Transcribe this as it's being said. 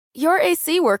Your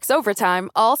AC works overtime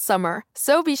all summer,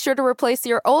 so be sure to replace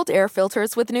your old air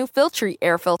filters with new Filtry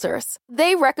air filters.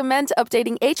 They recommend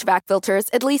updating HVAC filters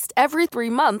at least every 3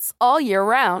 months all year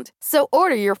round. So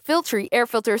order your Filtry air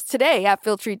filters today at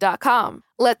Filtry.com.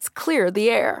 Let's clear the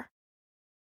air.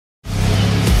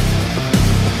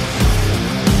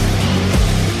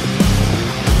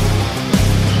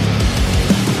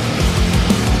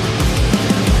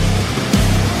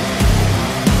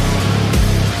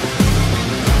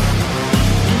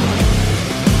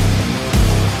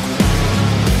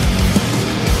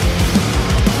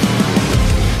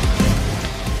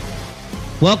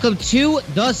 Welcome to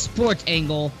The Sports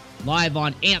Angle, live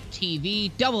on AMP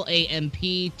TV, AMP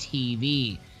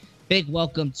TV. Big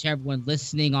welcome to everyone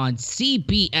listening on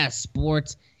CBS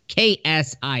Sports,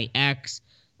 KSIX,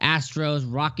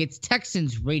 Astros, Rockets,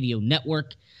 Texans Radio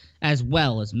Network, as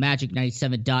well as Magic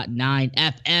 97.9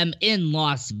 FM in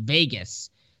Las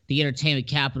Vegas, the entertainment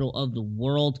capital of the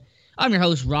world. I'm your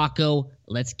host, Rocco.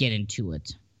 Let's get into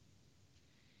it.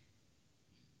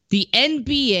 The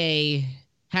NBA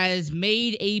has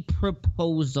made a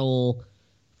proposal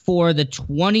for the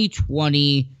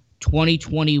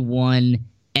 2020-2021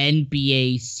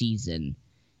 NBA season.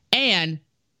 And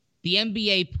the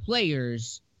NBA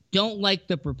players don't like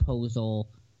the proposal.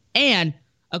 And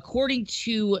according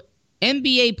to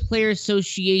NBA Player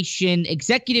Association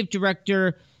Executive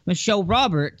Director Michelle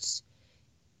Roberts,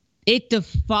 it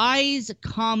defies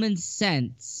common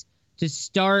sense to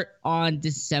start on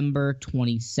December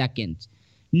 22nd.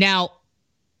 Now,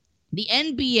 the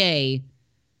NBA,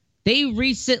 they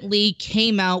recently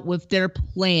came out with their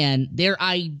plan, their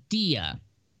idea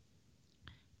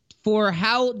for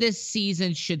how this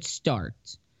season should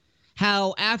start.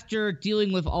 How after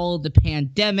dealing with all of the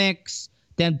pandemics,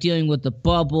 them dealing with the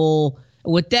bubble,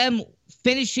 with them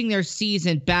finishing their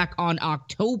season back on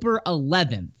October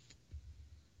 11th,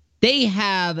 they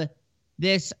have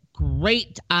this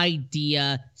great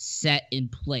idea set in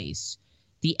place.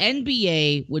 The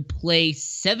NBA would play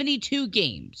 72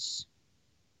 games,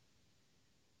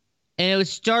 and it would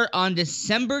start on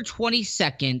December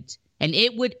 22nd, and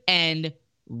it would end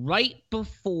right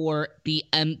before the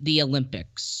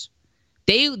Olympics.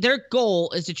 Their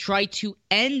goal is to try to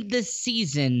end the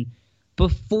season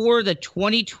before the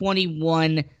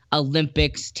 2021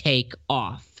 Olympics take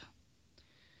off.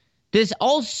 This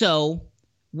also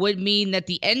would mean that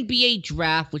the NBA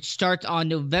draft, which starts on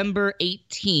November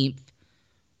 18th,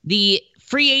 the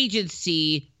free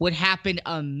agency would happen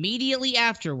immediately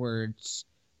afterwards.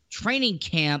 Training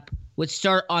camp would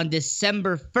start on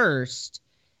December 1st,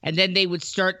 and then they would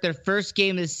start their first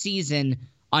game of the season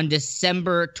on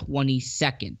December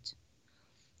 22nd.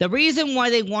 The reason why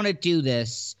they want to do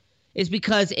this is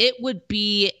because it would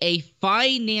be a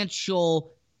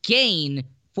financial gain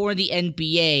for the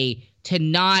NBA to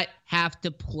not have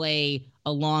to play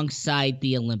alongside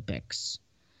the Olympics.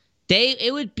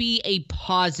 It would be a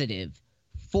positive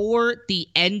for the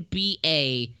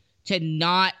NBA to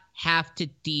not have to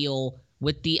deal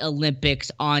with the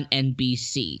Olympics on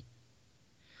NBC.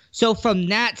 So from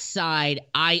that side,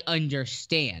 I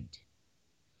understand.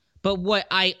 But what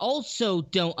I also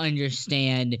don't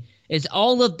understand is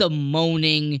all of the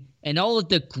moaning and all of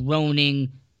the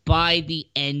groaning by the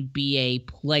NBA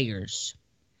players.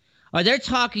 They're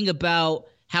talking about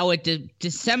how at the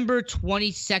December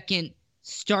 22nd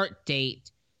start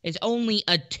date is only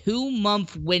a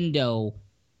 2-month window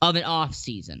of an off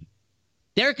season.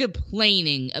 They're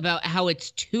complaining about how it's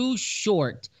too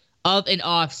short of an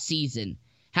off season,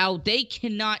 how they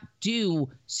cannot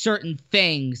do certain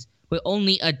things with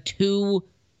only a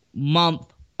 2-month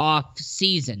off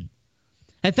season.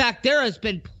 In fact, there has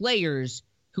been players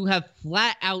who have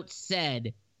flat out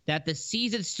said that the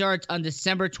season starts on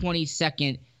December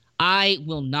 22nd, I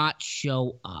will not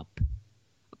show up.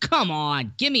 Come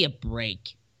on, give me a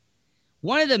break.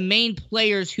 One of the main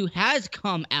players who has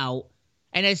come out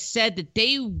and has said that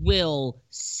they will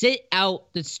sit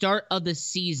out the start of the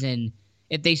season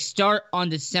if they start on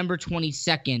December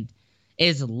 22nd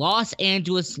is Los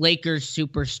Angeles Lakers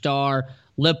superstar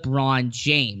LeBron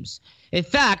James. In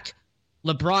fact,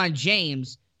 LeBron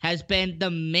James has been the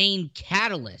main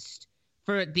catalyst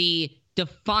for the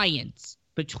defiance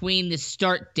between the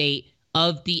start date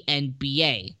of the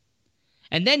NBA.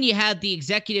 And then you have the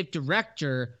executive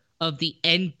director of the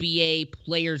NBA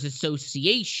Players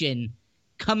Association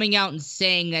coming out and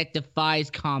saying that defies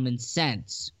common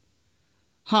sense.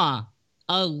 A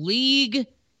league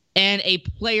and a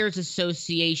Players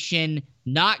Association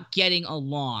not getting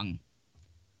along.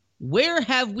 Where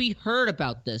have we heard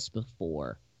about this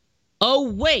before? Oh,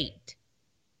 wait.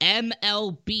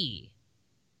 MLB.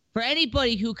 For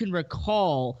anybody who can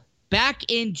recall back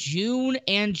in June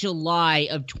and July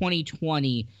of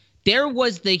 2020, there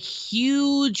was the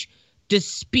huge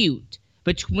dispute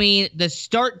between the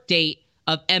start date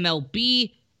of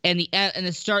MLB and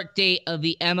the start date of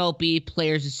the MLB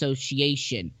Players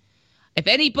Association. If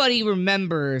anybody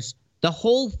remembers the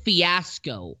whole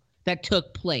fiasco that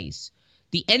took place,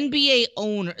 the MLB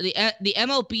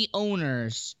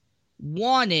owners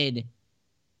wanted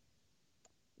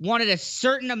a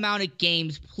certain amount of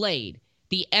games played.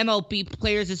 The MLB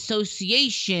Players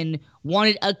Association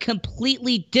wanted a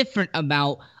completely different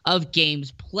amount of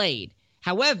games played.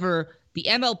 However, the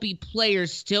MLB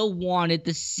players still wanted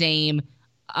the same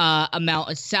amount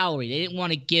of salary. They didn't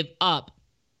want to give up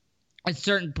a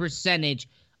certain percentage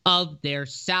of their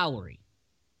salary.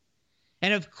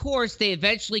 And of course, they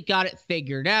eventually got it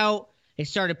figured out. They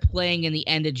started playing in the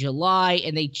end of July,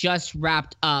 and they just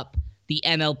wrapped up the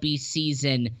MLB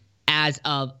season as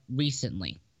of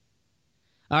recently.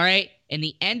 All right, in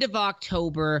the end of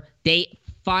October, they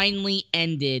finally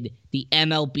ended the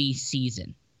MLB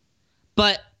season.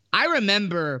 But I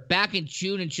remember back in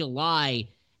June and July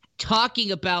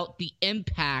talking about the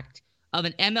impact of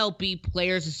an MLB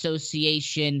Players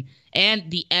Association and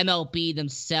the MLB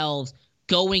themselves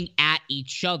going at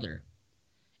each other.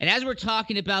 And as we're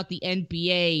talking about the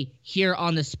NBA here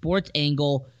on the Sports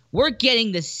Angle, we're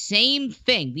getting the same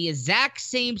thing, the exact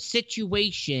same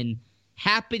situation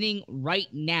happening right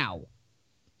now.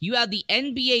 You have the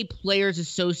NBA Players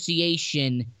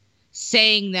Association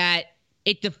saying that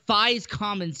it defies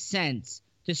common sense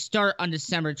to start on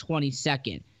December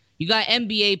 22nd. You got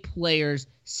NBA players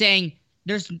saying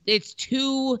it's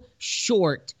too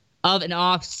short of an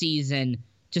off season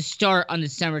to start on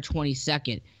December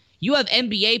 22nd. You have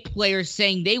NBA players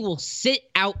saying they will sit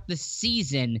out the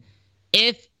season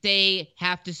if they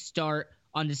have to start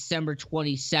on December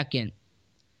 22nd.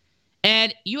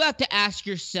 And you have to ask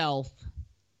yourself,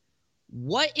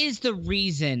 what is the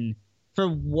reason for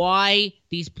why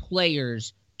these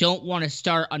players don't want to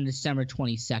start on December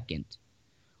 22nd?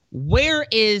 Where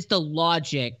is the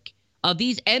logic of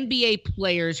these NBA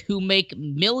players who make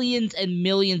millions and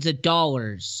millions of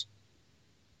dollars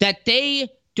that they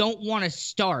don't want to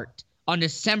start on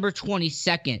December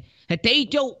 22nd, that they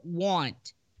don't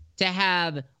want to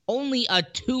have only a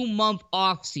 2-month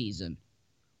off season?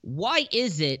 Why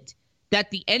is it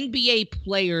that the NBA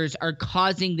players are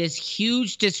causing this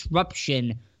huge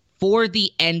disruption for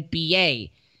the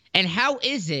NBA? And how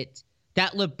is it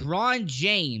that LeBron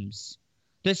James,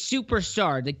 the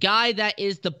superstar, the guy that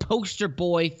is the poster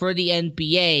boy for the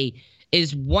NBA,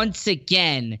 is once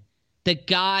again the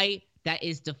guy that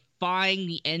is defying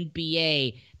the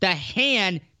NBA, the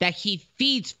hand that he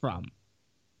feeds from,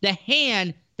 the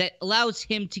hand that allows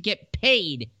him to get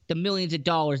paid the millions of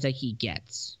dollars that he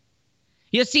gets?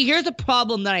 You see, here's a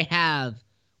problem that I have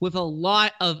with a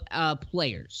lot of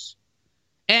players.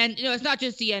 And, it's not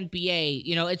just the NBA,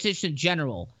 it's just in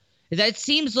general. Is that it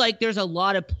seems like there's a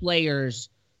lot of players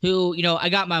who, I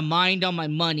got my mind on my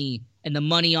money and the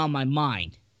money on my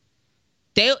mind.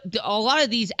 A lot of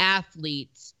these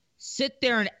athletes sit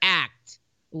there and act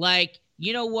like,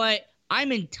 you know what,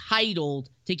 I'm entitled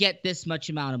to get this much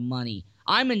amount of money.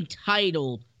 I'm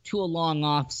entitled to a long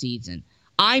off season.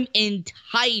 I'm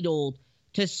entitled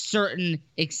to certain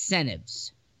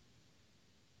incentives.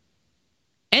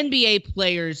 NBA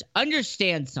players,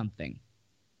 understand something.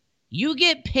 You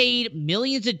get paid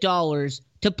millions of dollars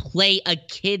to play a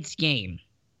kid's game.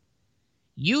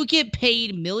 You get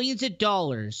paid millions of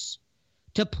dollars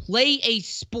to play a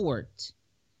sport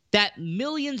that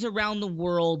millions around the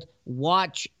world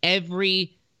watch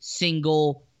every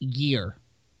single year.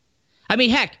 I mean,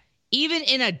 heck, even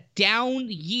in a down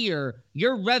year,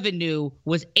 your revenue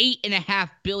was $8.5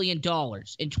 billion in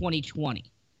 2020.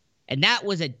 And that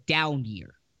was a down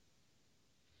year.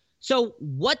 So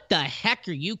what the heck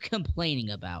are you complaining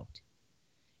about?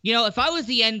 If I was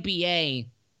the NBA,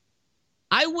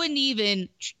 I wouldn't even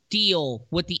deal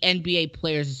with the NBA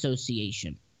Players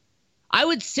Association. I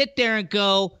would sit there and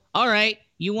go, all right,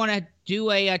 you want to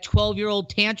do a 12-year-old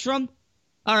tantrum?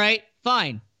 All right,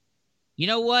 fine. You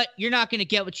know what? You're not going to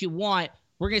get what you want.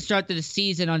 We're going to start the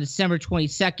season on December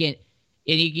 22nd. And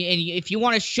if you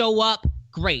want to show up,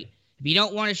 great. If you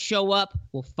don't want to show up,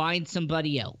 we'll find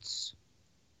somebody else.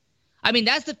 I mean,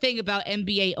 that's the thing about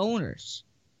NBA owners.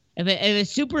 If a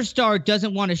superstar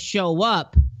doesn't want to show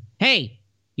up, hey,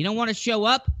 you don't want to show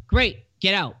up? Great,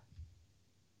 get out.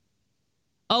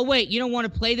 Oh, wait, you don't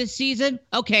want to play this season?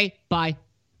 Okay, bye.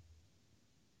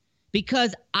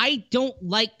 Because I don't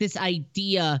like this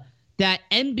idea that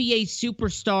NBA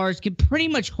superstars can pretty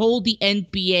much hold the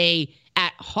NBA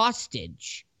at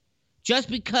hostage just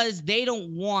because they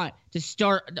don't want to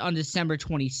start on December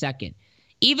 22nd.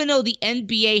 Even though the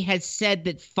NBA has said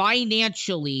that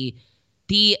financially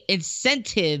the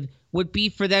incentive would be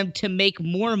for them to make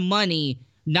more money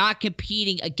not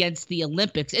competing against the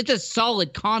Olympics. It's a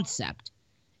solid concept.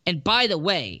 And by the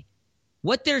way,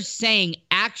 what they're saying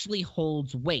actually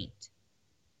holds weight.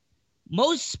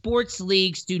 Most sports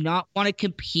leagues do not want to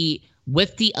compete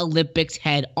with the Olympics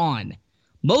head on.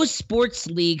 Most sports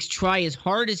leagues try as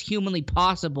hard as humanly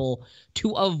possible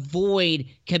to avoid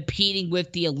competing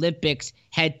with the Olympics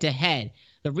head to head.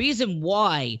 The reason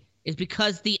why is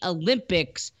because the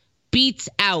Olympics beats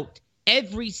out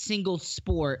every single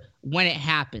sport when it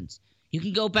happens. You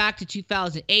can go back to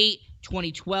 2008,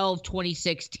 2012,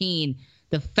 2016.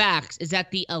 The facts is that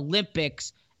the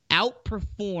Olympics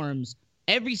outperforms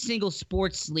every single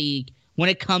sports league when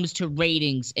it comes to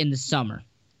ratings in the summer.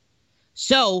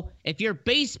 So, if you're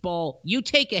baseball, you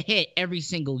take a hit every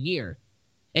single year.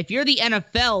 If you're the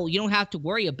NFL, you don't have to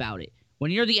worry about it.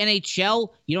 When you're the NHL,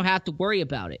 you don't have to worry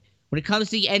about it. When it comes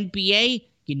to the NBA,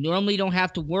 you normally don't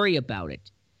have to worry about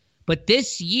it. But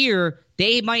this year,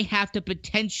 they might have to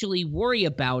potentially worry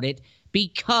about it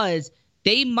because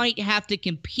they might have to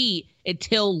compete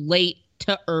until late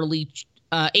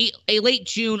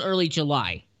June, early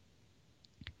July.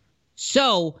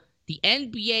 So the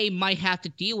NBA might have to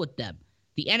deal with them.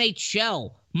 The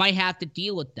NHL might have to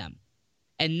deal with them.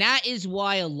 And that is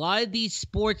why a lot of these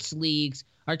sports leagues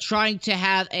are trying to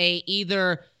have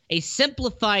either a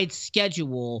simplified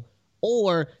schedule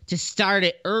or to start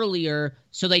it earlier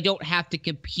so they don't have to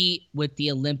compete with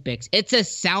the Olympics. It's a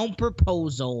sound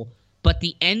proposal, but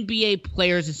the NBA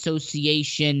Players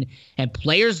Association and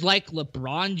players like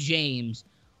LeBron James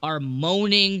are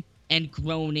moaning and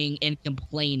groaning and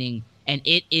complaining, and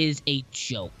it is a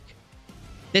joke.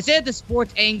 This is the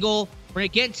sports angle. We're going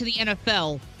to get into the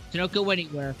NFL, so don't go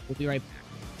anywhere. We'll be right back.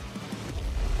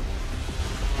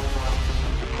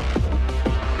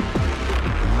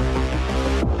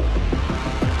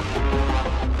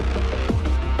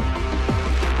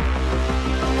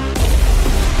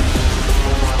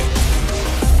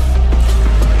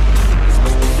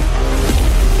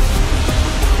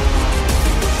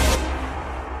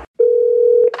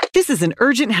 This is an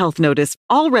urgent health notice.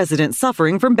 All residents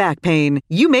suffering from back pain.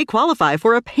 You may qualify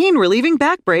for a pain-relieving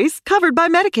back brace covered by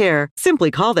Medicare.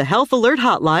 Simply call the Health Alert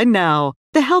Hotline now.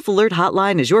 The Health Alert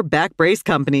Hotline is your back brace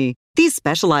company. These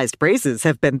specialized braces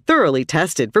have been thoroughly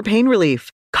tested for pain relief.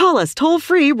 Call us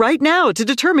toll-free right now to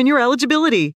determine your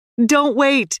eligibility. Don't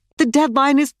wait. The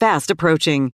deadline is fast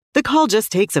approaching. The call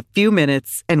just takes a few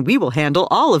minutes, and we will handle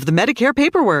all of the Medicare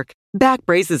paperwork. Back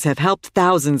braces have helped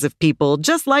thousands of people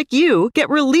just like you get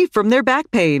relief from their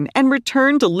back pain and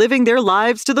return to living their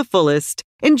lives to the fullest,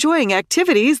 enjoying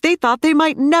activities they thought they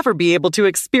might never be able to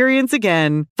experience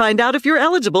again. Find out if you're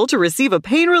eligible to receive a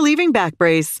pain-relieving back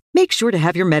brace. Make sure to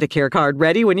have your Medicare card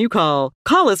ready when you call.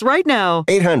 Call us right now.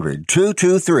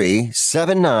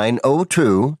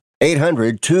 800-223-7902.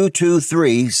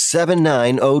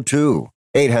 800-223-7902.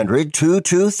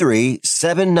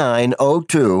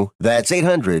 800-223-7902. That's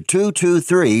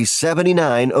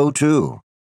 800-223-7902.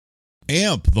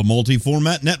 AMP, the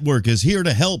multi-format network, is here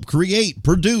to help create,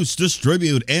 produce,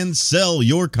 distribute, and sell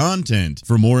your content.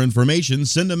 For more information,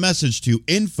 send a message to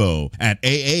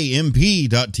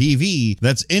info@aamp.tv.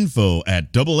 That's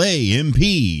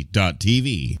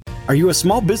info@aamp.tv. Are you a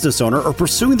small business owner or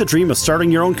pursuing the dream of starting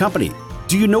your own company?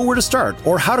 Do you know where to start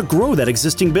or how to grow that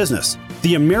existing business?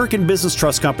 The American Business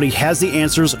Trust Company has the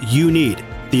answers you need.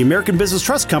 The American Business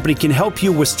Trust Company can help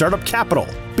you with startup capital,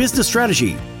 business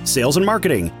strategy, sales and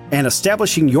marketing, and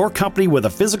establishing your company with a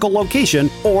physical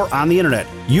location or on the internet.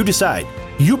 You decide.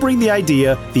 You bring the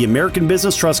idea, the American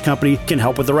Business Trust Company can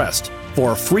help with the rest.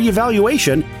 For a free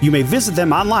evaluation, you may visit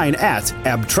them online at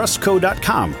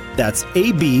abtrustco.com. That's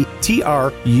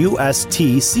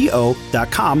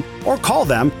abtrustco.com, or call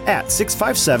them at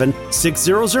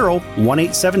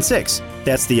 657-600-1876.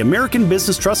 That's the American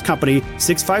Business Trust Company,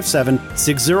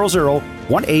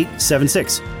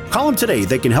 657-600-1876. Call them today.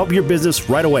 They can help your business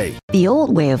right away. The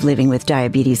old way of living with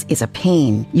diabetes is a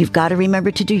pain. You've got to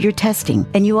remember to do your testing,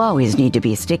 and you always need to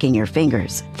be sticking your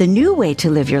fingers. The new way to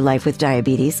live your life with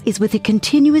diabetes is with a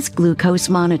continuous glucose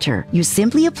monitor. You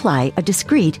simply apply a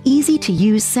discreet,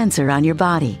 easy-to-use sensor on your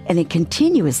body, and it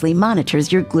continuously monitors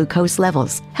your glucose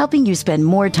levels, helping you spend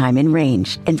more time in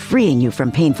range and freeing you from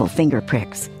painful finger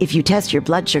pricks. If you test your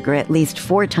blood sugar at least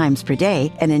 4 times per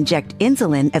day and inject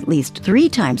insulin at least 3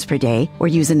 times per day, or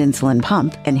use an insulin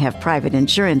pump and have private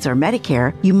insurance or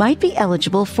Medicare, you might be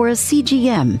eligible for a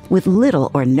CGM with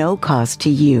little or no cost to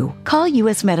you. Call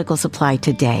U.S. Medical Supply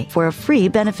today for a free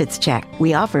benefits check.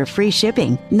 We offer free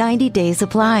shipping, 90-day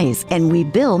supplies, and we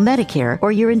bill Medicare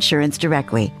or your insurance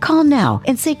directly. Call now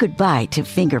and say goodbye to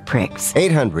finger pricks.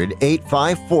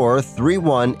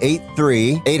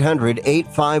 800-854-3183.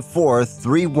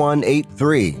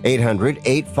 800-854-3183.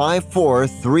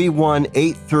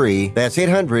 800-854-3183. That's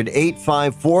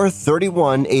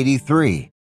 800-854-3183.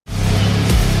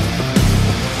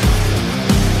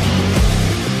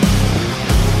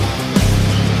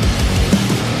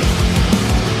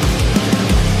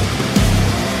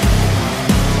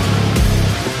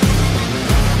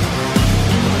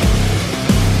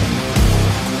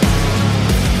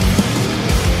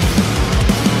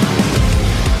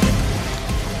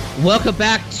 Welcome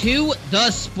back to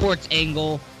The Sports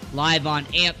Angle, live on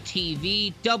AMP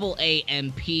TV, double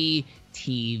AMP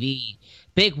TV.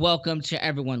 Big welcome to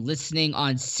everyone listening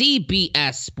on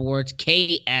CBS Sports,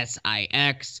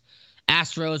 KSIX,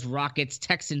 Astros, Rockets,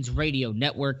 Texans Radio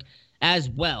Network, as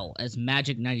well as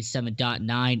Magic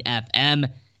 97.9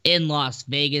 FM in Las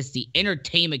Vegas, the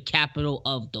entertainment capital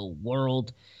of the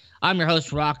world. I'm your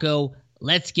host, Rocco.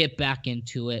 Let's get back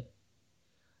into it.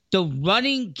 The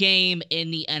running game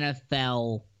in the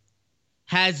NFL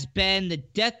has been the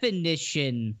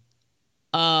definition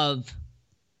of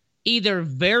either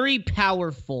very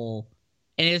powerful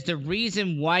and is the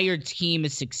reason why your team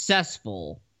is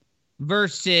successful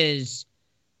versus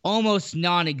almost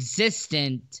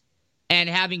non-existent and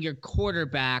having your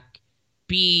quarterback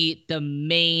be the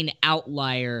main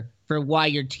outlier for why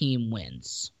your team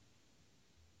wins.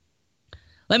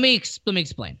 Let me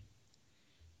explain.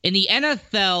 In the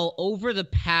NFL, over the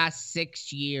past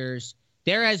 6 years,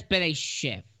 there has been a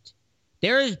shift.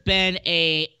 There has been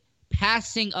a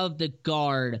passing of the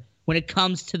guard when it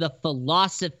comes to the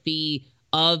philosophy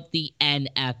of the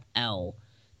NFL.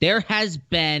 There has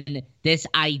been this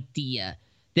idea,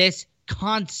 this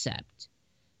concept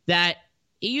that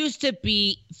it used to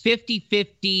be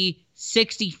 50-50,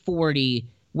 60-40,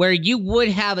 where you would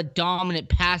have a dominant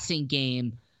passing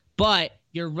game, but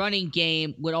your running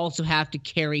game would also have to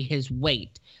carry his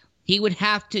weight. He would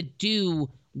have to do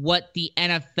what the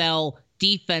NFL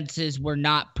defenses were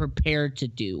not prepared to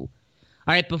do.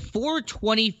 All right, before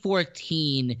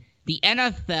 2014, the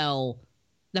NFL,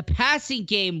 the passing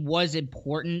game was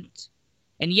important.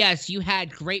 And yes, you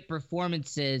had great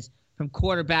performances from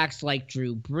quarterbacks like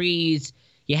Drew Brees.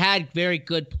 You had very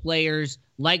good players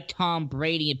like Tom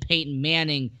Brady and Peyton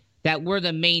Manning that were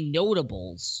the main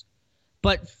notables.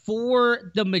 But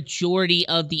for the majority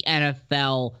of the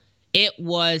NFL, it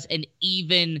was an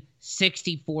even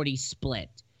 60-40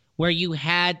 split where you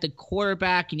had the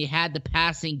quarterback and you had the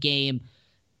passing game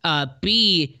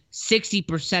be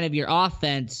 60% of your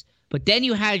offense, but then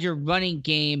you had your running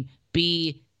game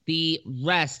be the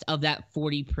rest of that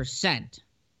 40%.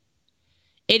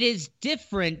 It is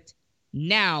different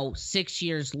now, 6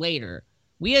 years later.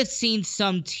 We have seen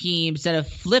some teams that have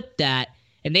flipped that,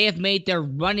 and they have made their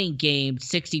running game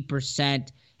 60%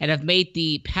 and have made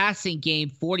the passing game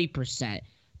 40%.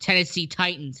 Tennessee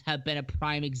Titans have been a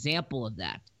prime example of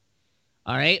that.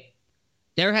 All right?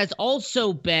 There has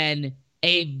also been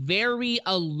a very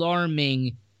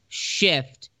alarming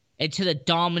shift into the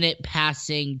dominant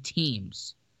passing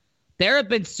teams. There have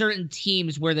been certain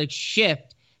teams where the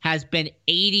shift has been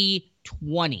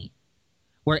 80-20,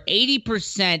 where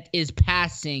 80% is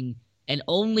passing and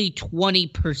only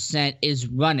 20% is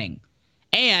running.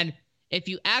 And if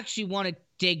you actually want to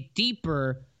dig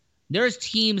deeper, there's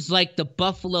teams like the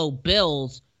Buffalo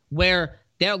Bills where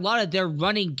a lot of their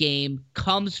running game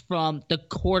comes from the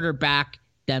quarterback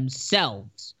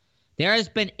themselves. There has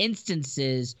been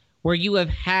instances where you have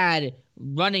had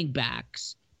running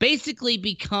backs basically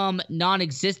become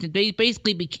non-existent. They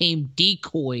basically became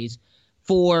decoys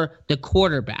for the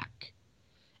quarterback.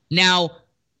 Now,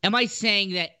 am I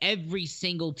saying that every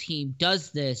single team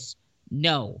does this?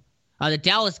 No. The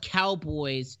Dallas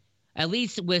Cowboys, at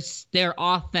least with their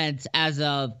offense as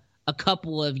of a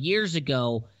couple of years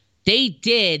ago, they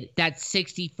did that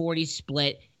 60-40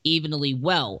 split evenly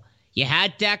well. You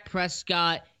had Dak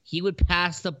Prescott. He would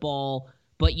pass the ball,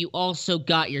 but you also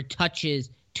got your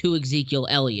touches to Ezekiel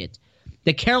Elliott.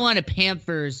 The Carolina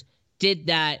Panthers did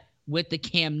that with the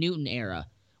Cam Newton era,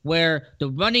 where the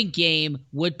running game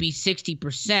would be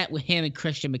 60% with him and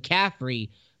Christian McCaffrey,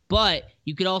 but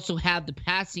you could also have the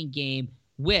passing game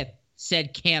with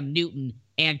said Cam Newton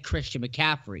and Christian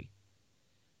McCaffrey.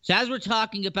 So as we're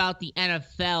talking about the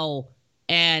NFL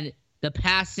and the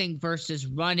passing versus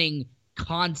running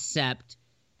concept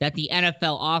that the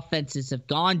NFL offenses have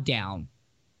gone down,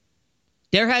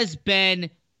 There has been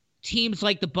teams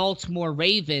like the Baltimore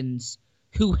Ravens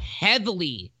who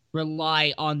heavily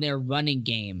rely on their running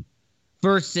game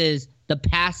versus the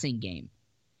passing game.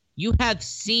 You have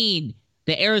seen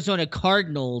the Arizona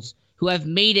Cardinals, who have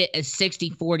made it a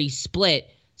 60-40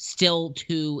 split still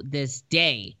to this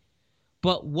day.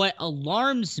 But what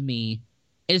alarms me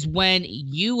is when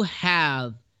you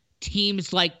have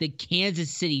teams like the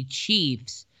Kansas City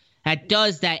Chiefs that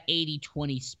does that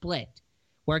 80-20 split,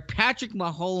 where Patrick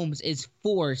Mahomes is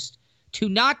forced to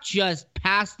not just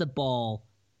pass the ball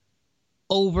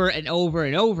over and over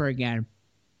and over again,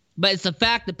 but it's the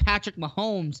fact that Patrick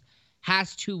Mahomes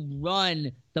has to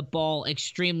run the ball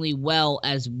extremely well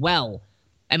as well.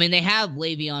 I mean, they have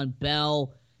Le'Veon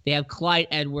Bell, they have Clyde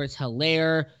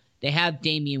Edwards-Helaire, they have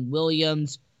Damian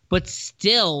Williams, but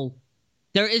still,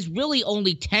 there is really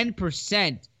only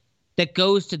 10% that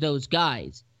goes to those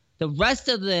guys. The rest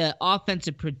of the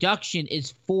offensive production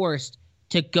is forced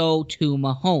to go to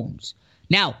Mahomes.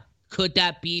 Now, could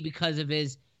that be because of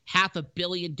his $500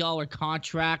 million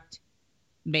contract?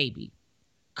 Maybe.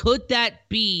 Could that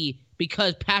be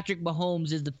because Patrick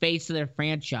Mahomes is the face of their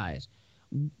franchise?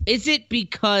 Is it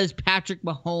because Patrick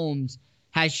Mahomes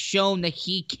has shown that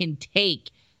he can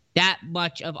take that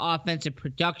much of offensive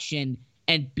production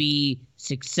and be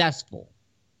successful?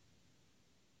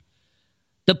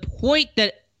 The point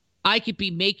that I could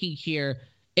be making here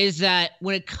is that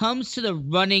when it comes to the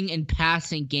running and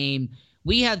passing game,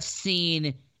 we have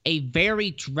seen a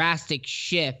very drastic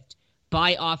shift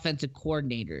by offensive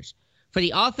coordinators. For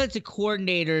the offensive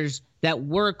coordinators that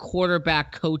were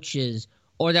quarterback coaches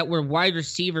or that were wide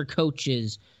receiver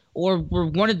coaches or were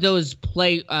one of those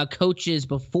coaches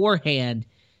beforehand,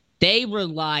 they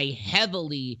rely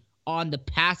heavily on the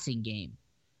passing game.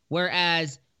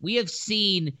 Whereas we have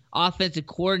seen offensive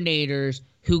coordinators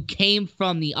who came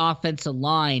from the offensive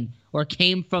line or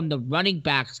came from the running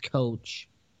backs coach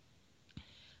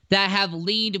that have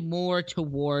leaned more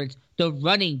towards the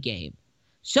running game.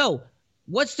 So,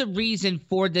 what's the reason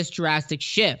for this drastic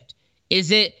shift?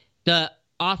 Is it the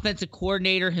offensive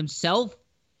coordinator himself?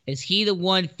 Is he the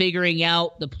one figuring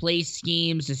out the play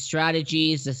schemes, the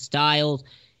strategies, the styles?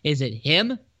 Is it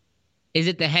him? Is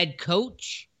it the head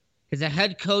coach? Because the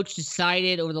head coach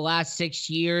decided over the last 6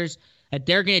 years that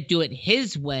they're going to do it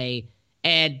his way,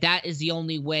 and that is the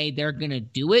only way they're going to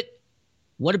do it?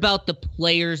 What about the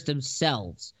players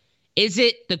themselves? Is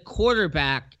it the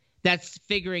quarterback that's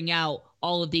figuring out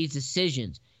all of these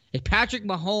decisions? Is Patrick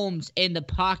Mahomes in the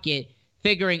pocket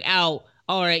figuring out,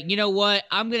 all right, you know what?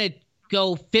 I'm going to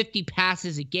go 50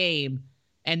 passes a game,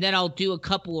 and then I'll do a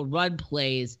couple of run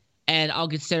plays, and I'll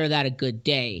consider that a good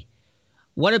day.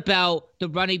 What about the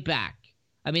running back?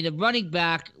 I mean, the running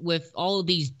back with all of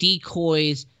these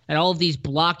decoys and all of these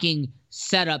blocking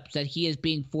setups that he is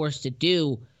being forced to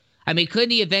do. I mean,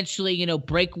 couldn't he eventually,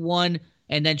 break one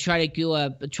and then try to do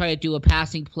a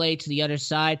passing play to the other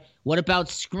side? What about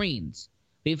screens?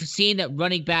 We've seen that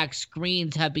running back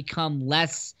screens have become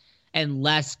less and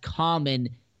less common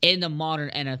in the modern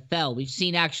NFL. We've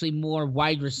seen actually more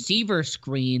wide receiver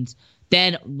screens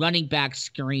than running back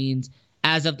screens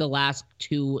as of the last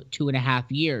two and a half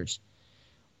years.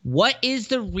 What is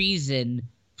the reason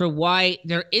for why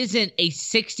there isn't a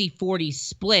 60-40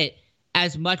 split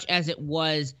as much as it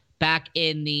was back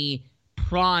in the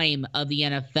prime of the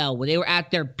NFL, where they were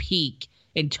at their peak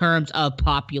in terms of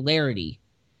popularity?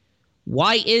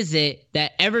 Why is it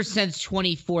that ever since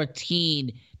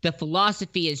 2014, the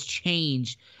philosophy has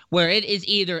changed, where it is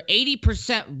either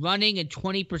 80% running and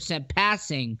 20%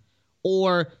 passing,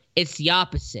 or it's the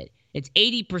opposite? It's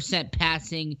 80%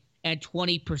 passing and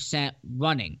 20%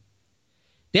 running.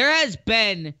 There has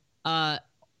been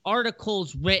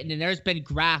articles written and there's been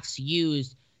graphs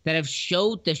used that have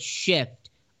showed the shift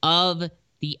of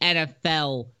the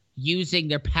NFL using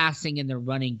their passing and their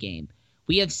running game.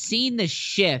 We have seen the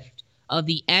shift of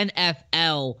the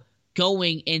NFL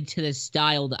going into the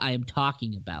style that I am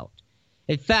talking about.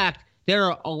 In fact,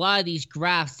 there are a lot of these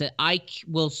graphs that I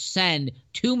will send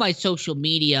to my social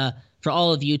media for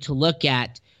all of you to look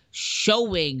at,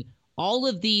 showing all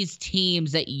of these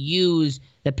teams that use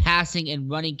the passing and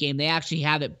running game. They actually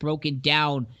have it broken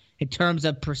down in terms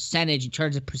of percentage, in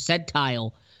terms of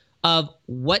percentile of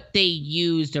what they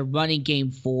use their running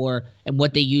game for and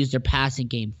what they use their passing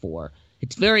game for.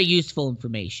 It's very useful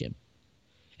information.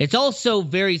 It's also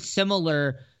very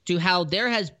similar to how there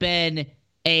has been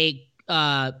a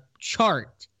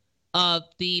chart of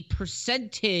the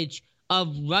percentage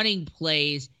of running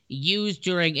plays used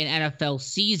during an NFL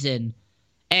season,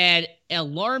 and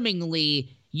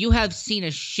alarmingly, you have seen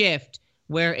a shift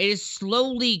where it is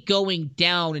slowly going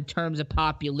down in terms of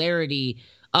popularity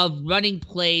of running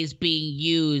plays being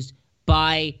used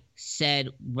by said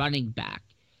running back.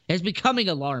 It's becoming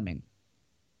alarming.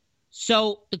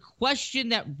 So the question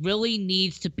that really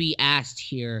needs to be asked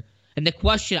here, and the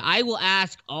question I will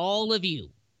ask all of you,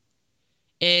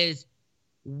 is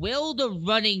will the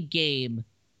running game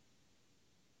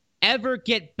ever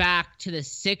get back to the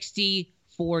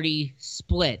 60-40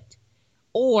 split?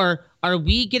 Or are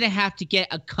we going to have to get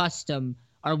accustomed,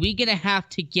 are we going to have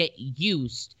to get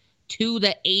used to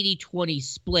the 80-20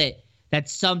 split that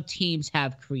some teams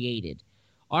have created?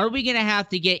 Are we going to have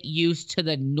to get used to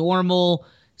the normal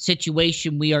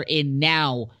situation we are in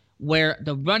now, where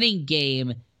the running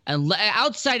game,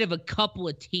 outside of a couple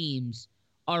of teams,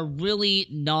 are really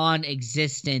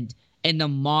non-existent in the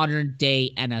modern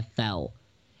day NFL?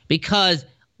 Because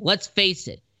let's face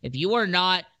it, if you are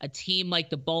not a team like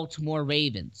the Baltimore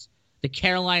Ravens, the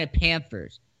Carolina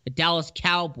Panthers, the Dallas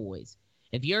Cowboys,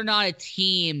 if you're not a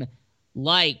team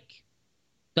like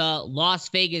the Las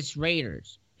Vegas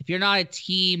Raiders, if you're not a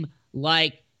team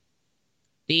like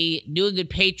the New England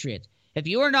Patriots, if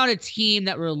you are not a team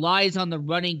that relies on the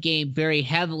running game very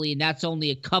heavily, and that's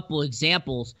only a couple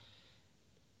examples,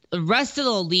 the rest of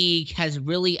the league has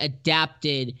really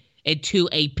adapted into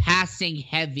a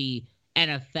passing-heavy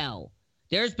NFL.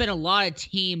 There's been a lot of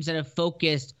teams that have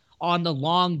focused on the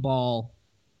long ball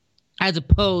as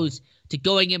opposed to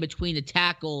going in between the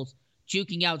tackles,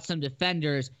 juking out some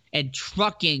defenders, and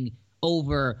trucking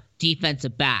over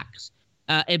defensive backs,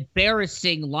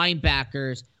 embarrassing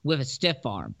linebackers with a stiff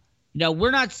arm.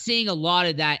 We're not seeing a lot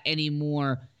of that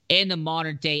anymore in the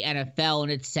modern-day NFL,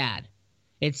 and it's sad.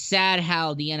 It's sad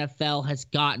how the NFL has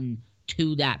gotten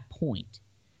to that point.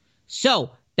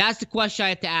 So that's the question I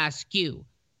have to ask you,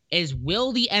 is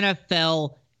will the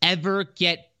NFL ever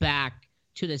get back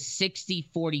to the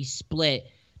 60-40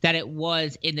 split that it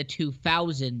was in the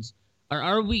 2000s? Or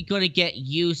are we going to get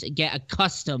used and get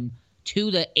accustomed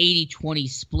to the 80-20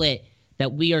 split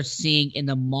that we are seeing in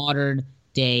the modern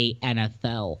day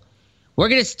NFL? We're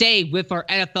going to stay with our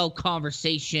NFL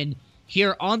conversation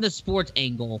here on the Sports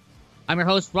Angle. I'm your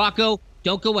host, Rocco.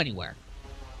 Don't go anywhere.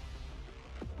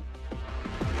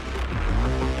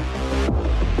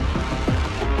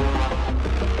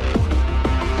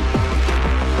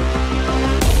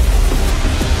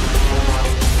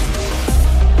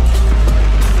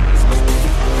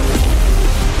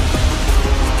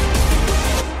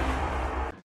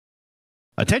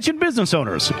 Attention business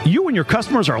owners, you and your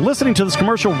customers are listening to this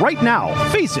commercial right now.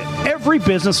 Face it, every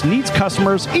business needs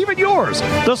customers, even yours.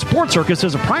 The Sports Circus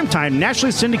is a primetime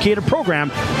nationally syndicated program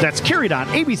that's carried on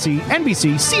ABC,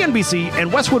 NBC, CNBC,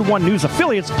 and Westwood One News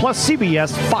affiliates, plus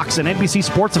CBS, Fox, and NBC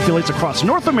Sports affiliates across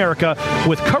North America,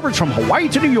 with coverage from Hawaii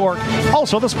to New York.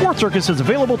 Also, the Sports Circus is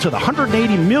available to the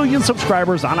 180 million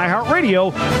subscribers on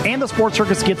iHeartRadio, and the Sports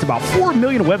Circus gets about 4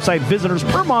 million website visitors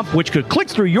per month, which could click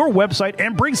through your website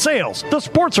and bring sales.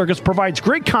 The Sports Circus provides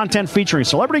great content featuring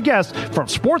celebrity guests from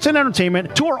sports and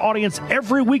entertainment to our audience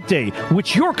every weekday,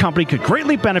 which your company could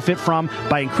greatly benefit from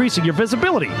by increasing your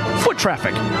visibility, foot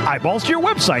traffic, eyeballs to your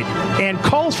website, and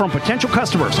calls from potential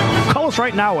customers. Call us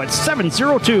right now at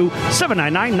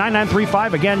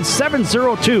 702-799-9935. Again,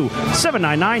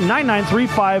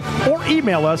 702-799-9935, or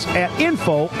email us at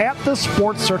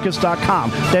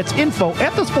info@thesportscircus.com. That's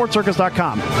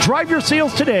info@thesportscircus.com. Drive your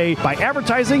sales today by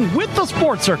advertising with the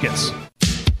Sports Circus.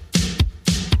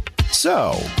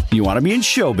 So, you want to be in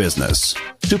show business.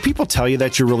 Do people tell you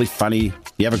that you're really funny,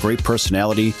 you have a great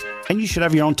personality, and you should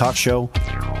have your own talk show?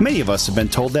 Many of us have been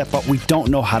told that, but we don't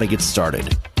know how to get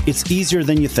started. It's easier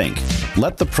than you think.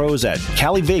 Let the pros at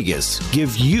Cali Vegas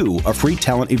give you a free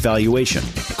talent evaluation.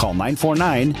 Call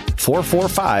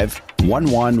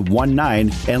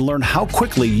 949-445-1119 and learn how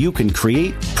quickly you can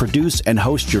create, produce, and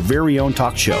host your very own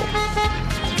talk show.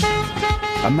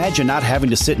 Imagine not having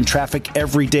to sit in traffic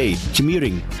every day,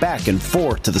 commuting back and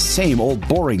forth to the same old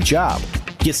boring job.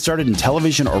 Get started in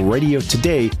television or radio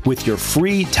today with your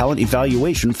free talent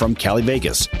evaluation from Cali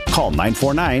Vegas. Call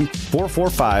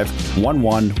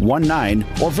 949-445-1119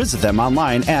 or visit them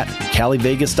online at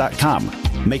calivegas.com.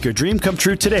 Make your dream come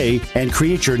true today and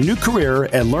create your new career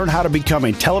and learn how to become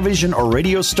a television or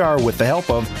radio star with the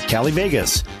help of Cali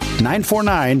Vegas.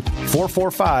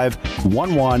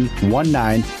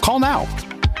 949-445-1119. Call now.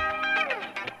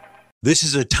 This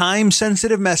is a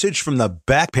time-sensitive message from the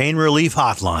Back Pain Relief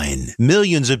Hotline.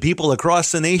 Millions of people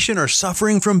across the nation are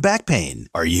suffering from back pain.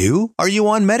 Are you? Are you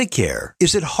on Medicare?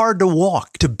 Is it hard to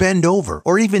walk, to bend over,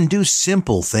 or even do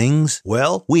simple things?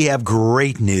 Well, we have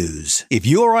great news. If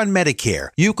you're on Medicare,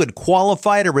 you could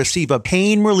qualify to receive a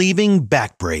pain-relieving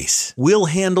back brace. We'll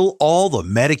handle all the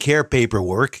Medicare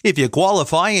paperwork if you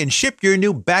qualify and ship your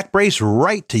new back brace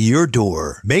right to your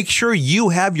door. Make sure you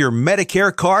have your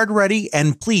Medicare card ready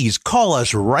and please call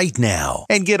us right now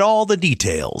and get all the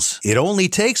details. It only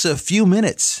takes a few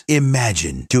minutes.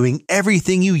 Imagine doing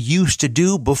everything you used to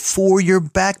do before your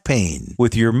back pain.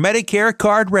 With your Medicare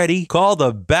card ready, call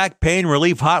the Back Pain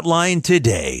Relief Hotline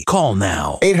today. Call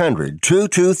now.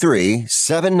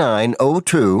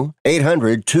 800-223-7902.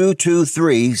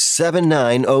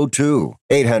 800-223-7902.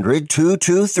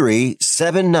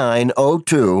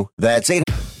 800-223-7902. That's 800.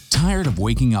 Tired of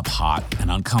waking up hot and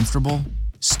uncomfortable?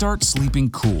 Start sleeping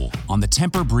cool on the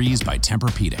Tempur-Breeze by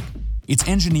Tempur-Pedic. It's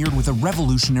engineered with a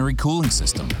revolutionary cooling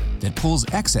system that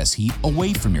pulls excess heat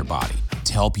away from your body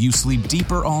to help you sleep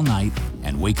deeper all night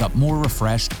and wake up more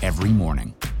refreshed every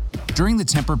morning. During the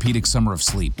Tempur-Pedic Summer of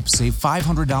Sleep, save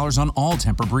 $500 on all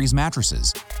Tempur-Breeze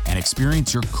mattresses and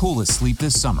experience your coolest sleep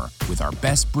this summer with our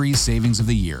best Breeze savings of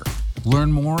the year.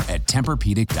 Learn more at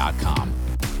TempurPedic.com.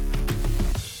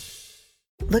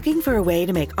 Looking for a way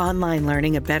to make online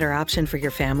learning a better option for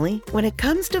your family? When it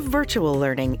comes to virtual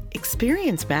learning,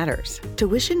 experience matters.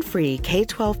 Tuition-free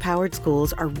K-12 powered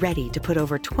schools are ready to put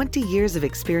over 20 years of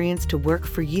experience to work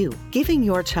for you, giving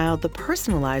your child the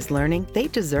personalized learning they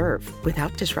deserve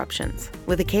without disruptions.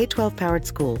 With a K-12 powered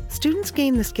school, students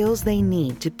gain the skills they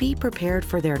need to be prepared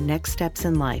for their next steps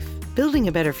in life, building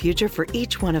a better future for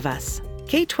each one of us.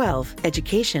 K-12,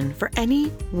 education for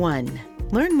anyone.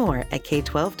 Learn more at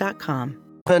k12.com.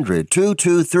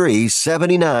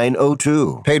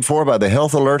 800-223-7902. Paid for by the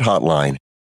Health Alert Hotline.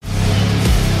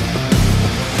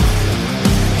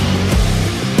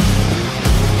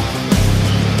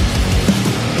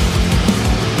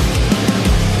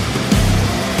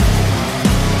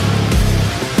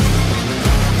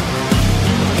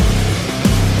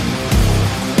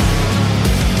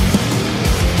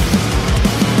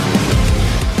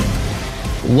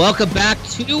 Welcome back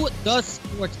to the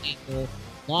Sports Angle,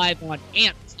 live on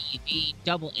AMP TV,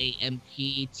 AMP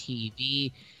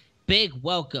TV. Big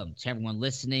welcome to everyone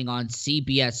listening on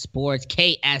CBS Sports,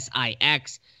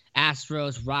 KSIX,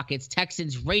 Astros, Rockets,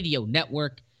 Texans Radio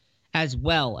Network, as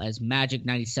well as Magic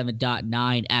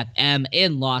 97.9 FM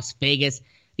in Las Vegas,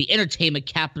 the entertainment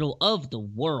capital of the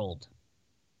world.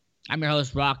 I'm your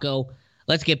host, Rocco.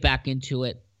 Let's get back into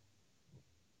it.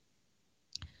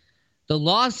 The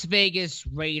Las Vegas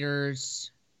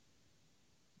Raiders,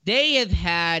 they have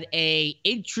had an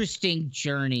interesting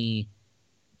journey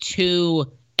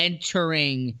to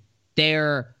entering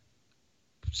their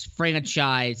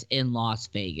franchise in Las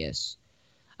Vegas.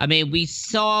 I mean, we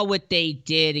saw what they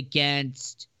did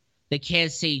against the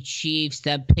Kansas City Chiefs,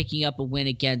 them picking up a win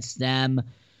against them.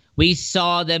 We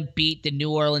saw them beat the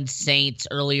New Orleans Saints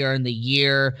earlier in the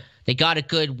year. They got a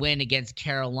good win against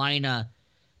Carolina.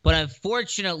 But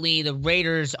unfortunately, the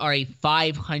Raiders are a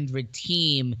 500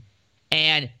 team,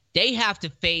 and they have to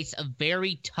face a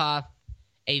very tough,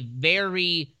 a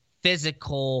very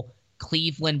physical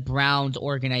Cleveland Browns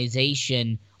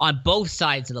organization on both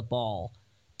sides of the ball.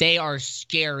 They are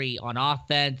scary on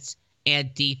offense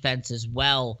and defense as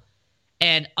well.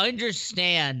 And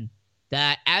understand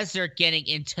that as they're getting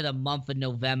into the month of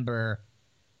November,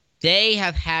 they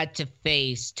have had to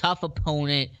face tough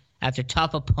opponent after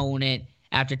tough opponent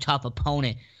after tough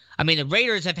opponent. I mean, the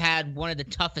Raiders have had one of the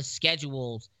toughest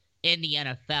schedules in the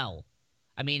NFL.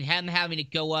 I mean, them having to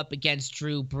go up against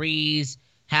Drew Brees,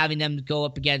 having them go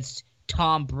up against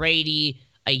Tom Brady,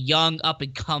 a young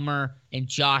up-and-comer, and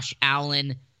Josh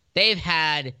Allen. They've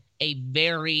had a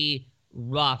very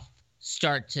rough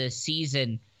start to the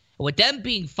season. With them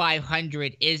being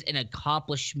 500 is an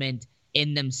accomplishment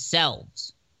in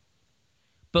themselves.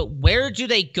 But where do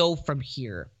they go from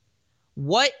here?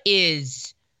 What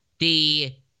is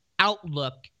the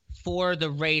outlook for the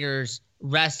Raiders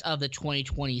rest of the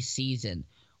 2020 season?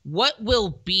 What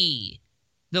will be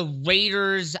the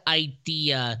Raiders'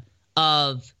 idea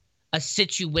of a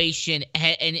situation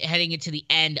heading into the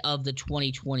end of the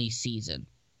 2020 season?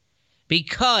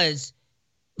 Because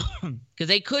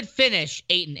they could finish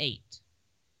 8-8.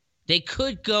 They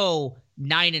could go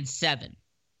 9-7.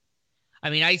 I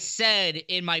mean, I said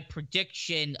in my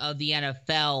prediction of the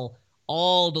NFL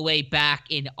all the way back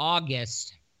in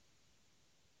August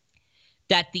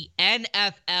that the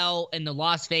NFL and the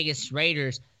Las Vegas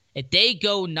Raiders, if they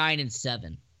go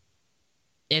 9-7,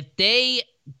 if they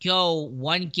go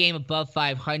one game above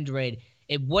 500,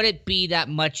 it wouldn't be that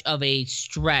much of a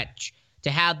stretch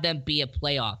to have them be a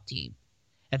playoff team.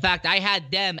 In fact, I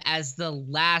had them as the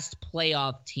last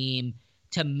playoff team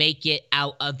to make it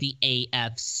out of the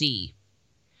AFC.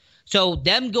 So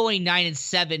them going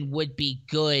 9-7 would be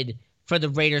good for the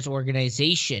Raiders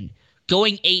organization.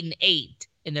 Going 8-8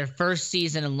 in their first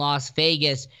season in Las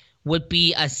Vegas would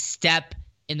be a step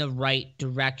in the right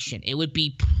direction. It would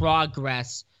be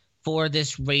progress for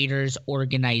this Raiders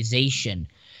organization.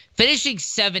 Finishing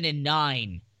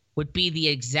 7-9 would be the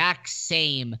exact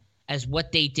same as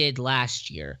what they did last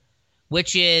year,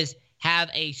 which is have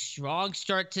a strong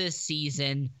start to the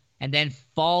season and then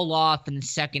fall off in the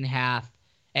second half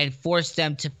and force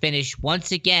them to finish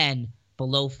once again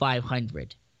below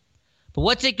 500. But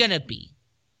what's it going to be?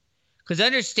 Because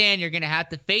understand you're going to have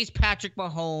to face Patrick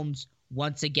Mahomes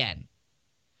once again.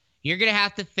 You're going to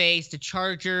have to face the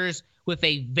Chargers with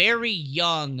a very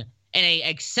young and an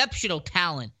exceptional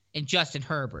talent in Justin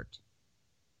Herbert.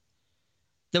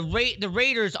 The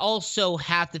Raiders also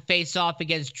have to face off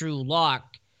against Drew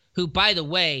Lock, who, by the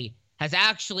way, has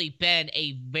actually been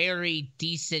a very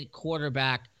decent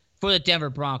quarterback for the Denver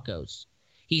Broncos.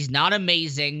 He's not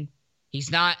amazing.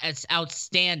 He's not as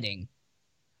outstanding.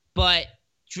 But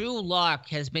Drew Lock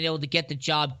has been able to get the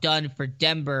job done for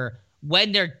Denver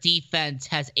when their defense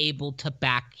has able to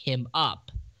back him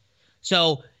up.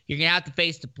 So you're going to have to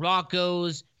face the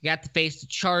Broncos. You have to face the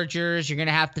Chargers. You're going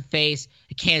to have to face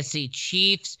the Kansas City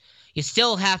Chiefs. You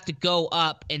still have to go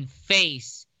up and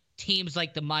face teams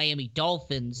like the Miami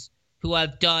Dolphins, who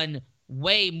have done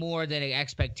way more than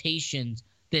expectations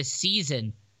this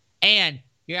season. And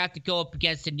you have to go up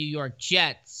against the New York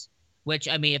Jets, which,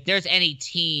 I mean, if there's any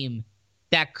team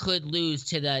that could lose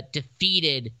to the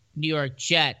defeated New York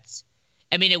Jets,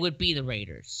 I mean, it would be the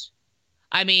Raiders.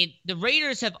 I mean, the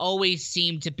Raiders have always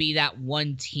seemed to be that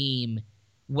one team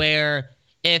where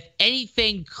if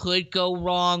anything could go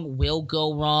wrong, will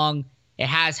go wrong. It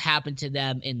has happened to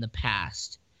them in the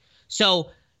past.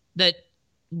 So the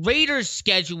Raiders'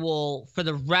 schedule for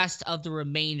the rest of the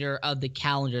remainder of the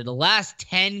calendar, the last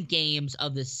 10 games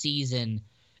of the season,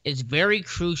 is very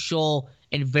crucial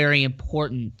and very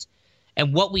important.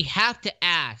 And what we have to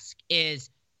ask is,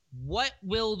 what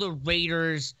will the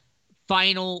Raiders'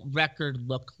 final record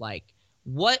look like?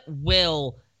 What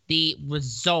will the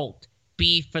result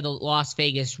be for the Las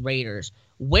Vegas Raiders?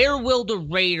 Where will the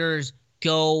Raiders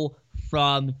go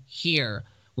from here?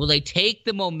 Will they take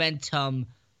the momentum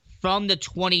from the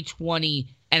 2020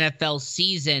 NFL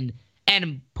season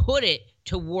and put it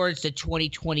towards the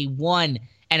 2021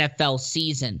 NFL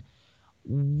season?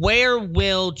 Where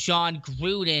will John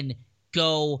Gruden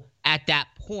go at that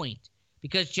point?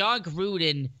 Because John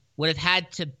Gruden would have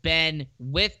had to been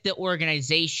with the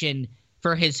organization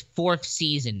for his fourth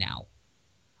season now.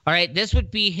 All right, this would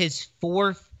be his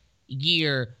fourth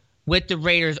year with the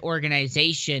Raiders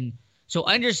organization. So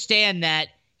understand that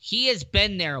he has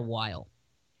been there a while.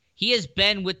 He has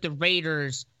been with the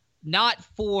Raiders not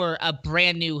for a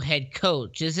brand new head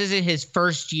coach. This isn't his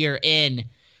first year in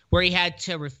where he had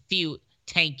to refute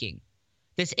tanking.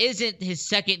 This isn't his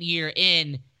second year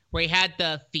in where he had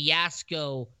the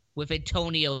fiasco with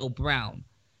Antonio Brown.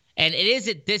 And it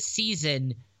isn't this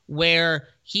season where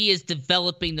he is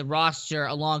developing the roster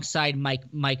alongside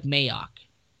Mike Mayock.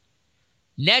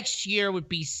 Next year would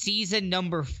be season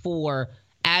number 4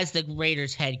 as the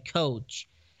Raiders head coach.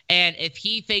 And if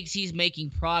he thinks he's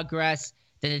making progress,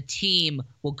 then the team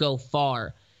will go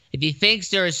far. If he thinks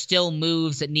there are still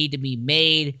moves that need to be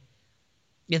made,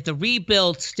 if the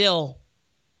rebuild still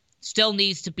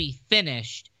needs to be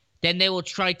finished, then they will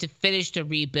try to finish the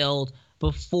rebuild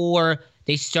before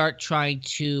they start trying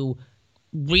to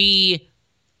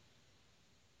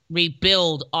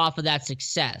rebuild off of that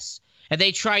success. And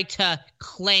they try to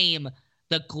claim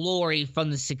the glory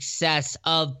from the success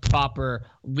of proper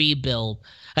rebuild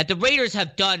that the Raiders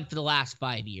have done for the last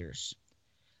 5 years.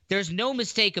 There's no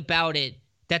mistake about it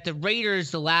that the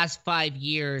Raiders the last 5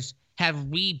 years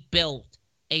have rebuilt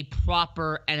a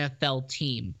proper NFL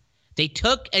team. They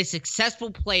took a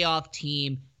successful playoff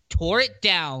team, tore it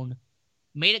down,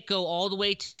 made it go all the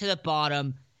way to the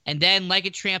bottom, and then, like a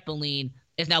trampoline,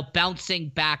 is now bouncing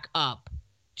back up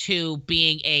to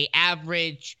being a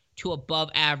average to above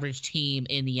average team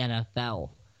in the NFL.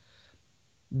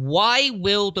 Why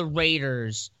will the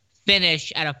Raiders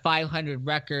finish at a 500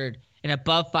 record and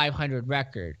above 500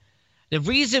 record? The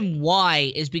reason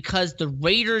why is because the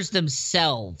Raiders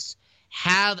themselves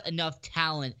have enough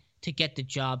talent to get the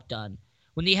job done.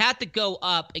 When they have to go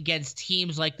up against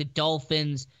teams like the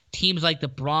Dolphins, teams like the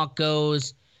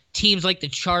Broncos, teams like the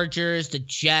Chargers, the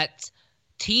Jets,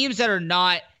 teams that are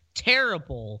not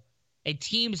terrible and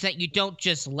teams that you don't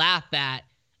just laugh at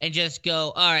and just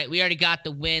go, all right, we already got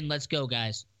the win. Let's go,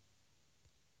 guys.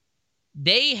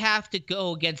 They have to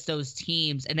go against those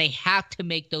teams, and they have to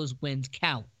make those wins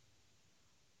count.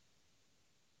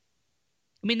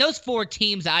 I mean, those 4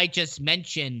 teams I just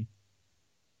mentioned,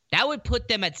 that would put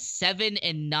them at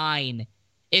 7-9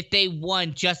 if they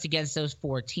won just against those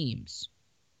 4 teams.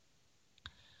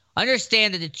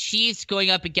 Understand that the Chiefs going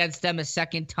up against them a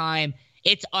second time,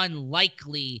 it's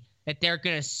unlikely that they're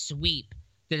going to sweep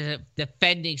the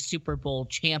defending Super Bowl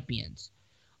champions.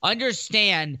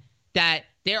 Understand that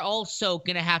they're also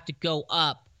going to have to go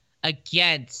up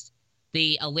against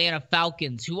the Atlanta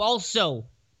Falcons, who also,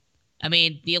 I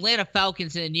mean, the Atlanta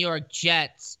Falcons and the New York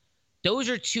Jets, those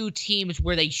are 2 teams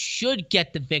where they should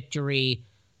get the victory,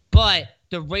 but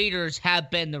the Raiders have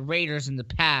been the Raiders in the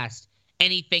past.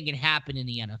 Anything can happen in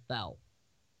the NFL.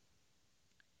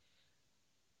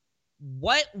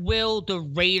 What will the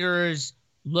Raiders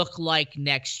look like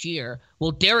next year?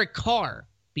 Will Derek Carr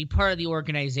be part of the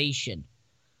organization?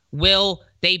 Will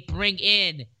they bring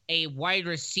in a wide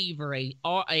receiver, a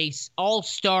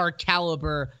all-star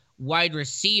caliber wide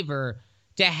receiver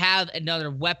to have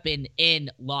another weapon in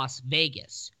Las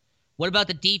Vegas? What about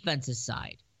the defensive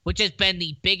side, which has been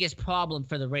the biggest problem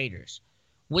for the Raiders?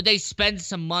 Would they spend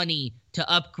some money to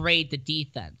upgrade the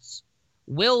defense?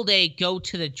 Will they go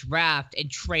to the draft and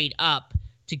trade up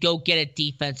to go get a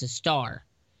defensive star?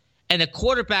 And the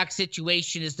quarterback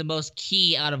situation is the most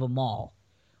key out of them all.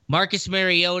 Marcus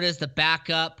Mariota is the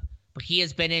backup, but he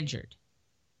has been injured.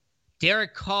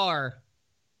 Derek Carr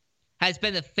has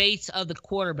been the face of the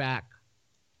quarterback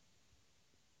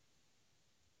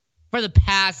for the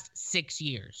past 6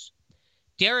 years.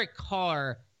 Derek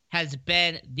Carr has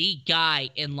been the guy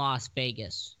in Las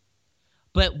Vegas.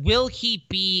 But will he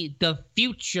be the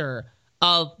future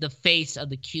of the face of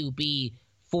the QB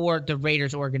for the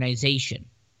Raiders organization?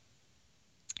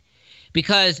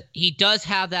 Because he does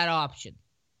have that option.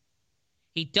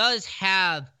 He does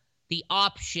have the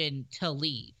option to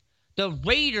leave. The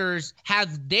Raiders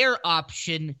have their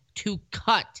option to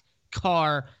cut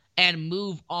Carr and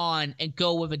move on and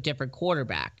go with a different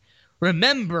quarterback.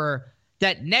 Remember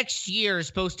that next year is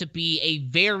supposed to be a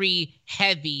very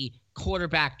heavy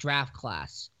quarterback draft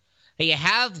class. You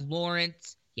have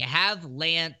Lawrence, you have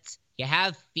Lance, you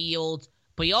have Fields,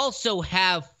 but you also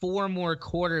have 4 more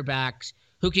quarterbacks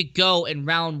who could go in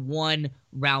round 1,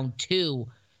 round 2,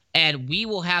 and we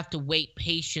will have to wait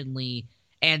patiently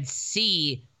and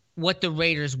see what the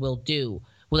Raiders will do.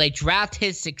 Will they draft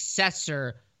his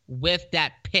successor with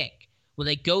that pick? Will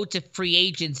they go to free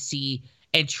agency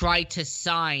and try to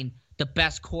sign the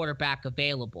best quarterback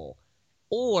available?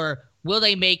 Or will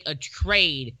they make a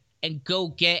trade and go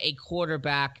get a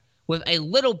quarterback with a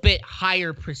little bit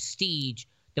higher prestige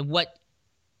than what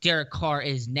Derek Carr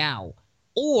is now?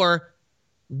 Or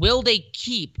will they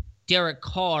keep Derek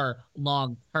Carr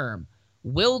long term?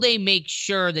 Will they make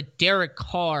sure that Derek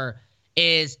Carr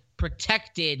is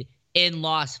protected in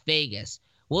Las Vegas?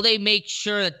 Will they make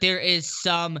sure that there is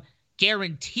some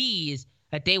guarantees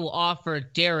that they will offer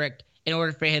Derek in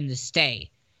order for him to stay?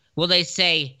 Will they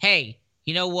say, hey,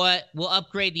 you know what? We'll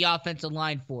upgrade the offensive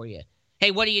line for you.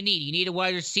 Hey, what do you need? You need a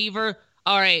wide receiver?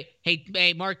 All right.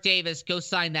 Hey, Mark Davis, go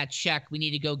sign that check. We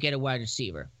need to go get a wide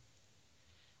receiver.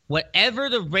 Whatever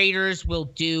the Raiders will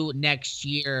do next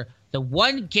year, the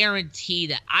one guarantee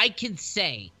that I can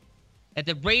say that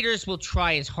the Raiders will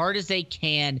try as hard as they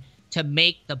can to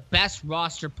make the best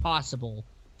roster possible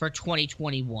for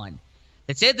 2021.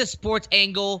 That's it, the Sports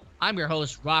Angle. I'm your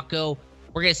host, Rocco.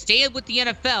 We're going to stay with the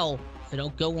NFL, so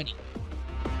don't go anywhere.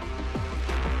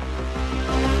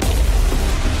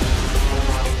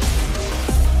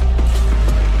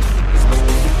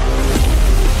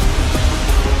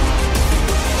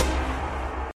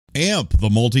 AMP, the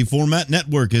multi-format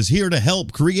network, is here to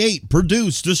help create,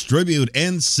 produce, distribute,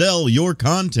 and sell your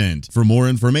content. For more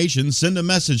information, send a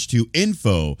message to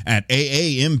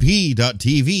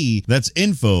info@aamp.tv. That's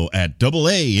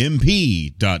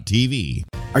info@aamp.tv.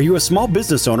 Are you a small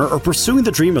business owner or pursuing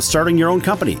the dream of starting your own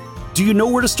company? Do you know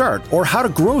where to start or how to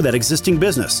grow that existing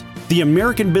business? The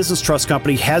American Business Trust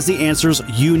Company has the answers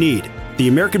you need. The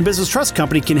American Business Trust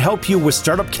Company can help you with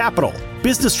startup capital,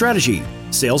 business strategy,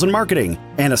 sales and marketing,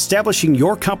 and establishing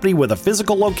your company with a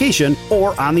physical location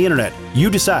or on the internet. You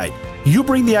decide. You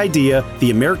bring the idea,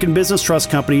 the American Business Trust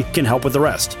Company can help with the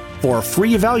rest. For a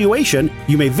free evaluation,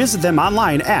 you may visit them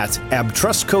online at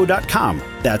abtrustco.com.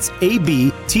 That's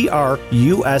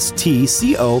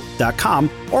abtrustco.com,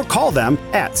 or call them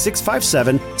at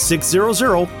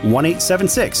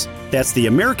 657-600-1876. That's the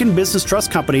American Business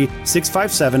Trust Company,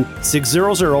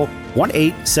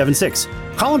 657-600-1876.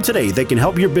 Call them today. They can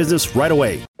help your business right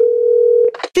away.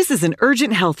 This is an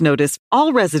urgent health notice.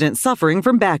 All residents suffering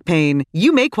from back pain.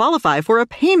 You may qualify for a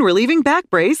pain-relieving back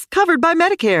brace covered by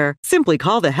Medicare. Simply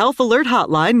call the Health Alert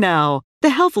Hotline now. The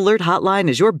Health Alert Hotline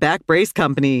is your back brace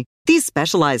company. These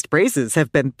specialized braces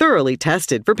have been thoroughly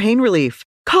tested for pain relief.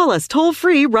 Call us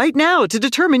toll-free right now to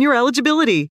determine your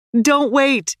eligibility. Don't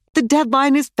wait. The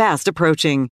deadline is fast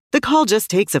approaching. The call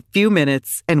just takes a few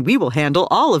minutes, and we will handle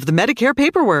all of the Medicare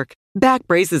paperwork. Back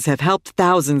braces have helped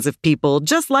thousands of people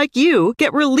just like you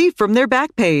get relief from their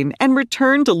back pain and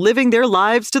return to living their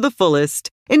lives to the fullest,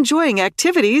 enjoying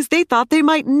activities they thought they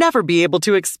might never be able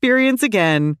to experience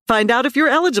again. Find out if you're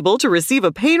eligible to receive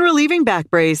a pain-relieving back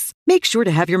brace. Make sure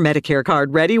to have your Medicare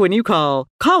card ready when you call.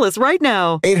 Call us right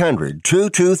now.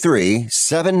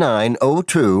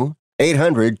 800-223-7902.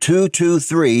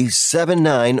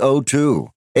 800-223-7902.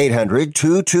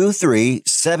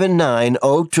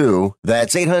 800-223-7902.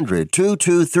 That's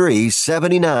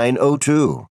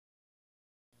 800-223-7902.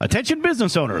 Attention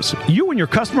business owners, you and your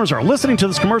customers are listening to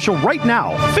this commercial right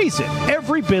now. Face it,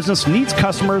 every business needs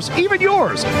customers, even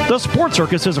yours. The Sports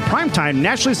Circus is a primetime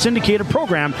nationally syndicated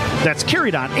program that's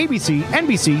carried on ABC,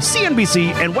 NBC,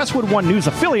 CNBC, and Westwood One News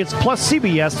affiliates, plus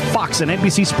CBS, Fox, and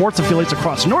NBC sports affiliates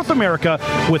across North America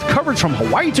with coverage from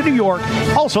Hawaii to New York.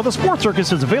 Also, the Sports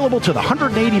Circus is available to the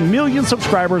 180 million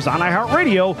subscribers on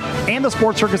iHeartRadio, and the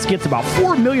Sports Circus gets about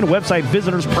 4 million website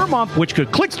visitors per month, which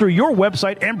could click through your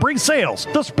website and bring sales.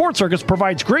 The Sports Circus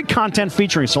provides great content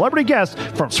featuring celebrity guests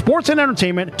from sports and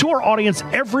entertainment to our audience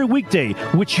every weekday,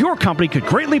 which your company could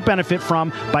greatly benefit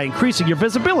from by increasing your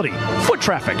visibility, foot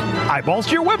traffic, eyeballs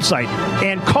to your website,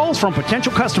 and calls from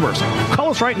potential customers. Call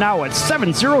us right now at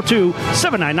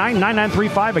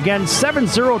 702-799-9935. Again,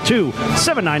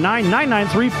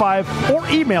 702-799-9935, or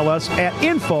email us at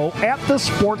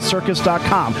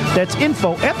info@thesportscircus.com. That's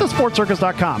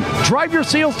info@thesportscircus.com. Drive your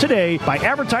sales today by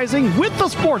advertising with the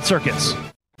Sports Circus.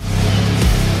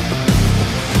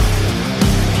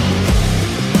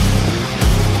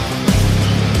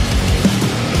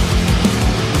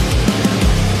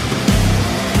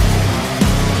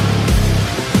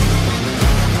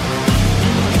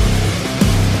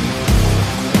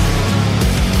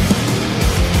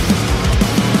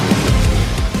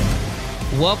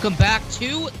 Welcome back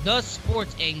to The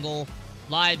Sports Angle,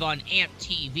 live on AMP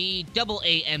TV,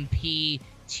 AAMP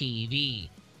TV.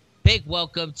 Big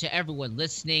welcome to everyone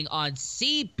listening on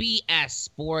CBS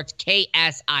Sports,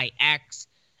 KSIX,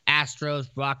 Astros,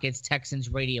 Rockets, Texans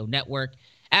Radio Network,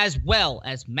 as well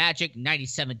as Magic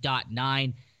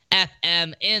 97.9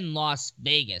 FM in Las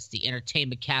Vegas, the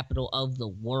entertainment capital of the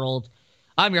world.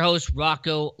 I'm your host,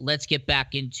 Rocco. Let's get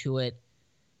back into it.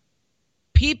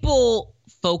 People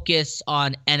focus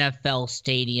on NFL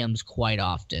stadiums quite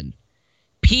often.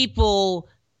 People,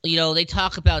 they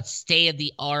talk about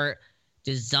state-of-the-art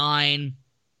design.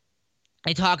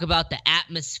 They talk about the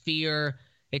atmosphere.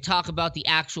 They talk about the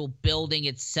actual building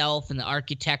itself and the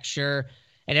architecture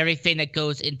and everything that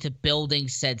goes into building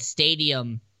said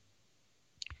stadium.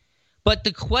 But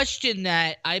the question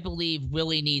that I believe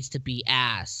really needs to be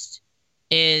asked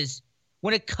is,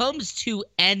 when it comes to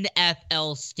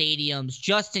NFL stadiums,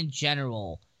 just in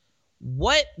general,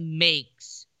 what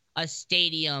makes a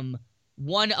stadium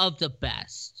one of the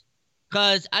best?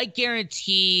 Because I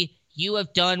guarantee you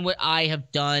have done what I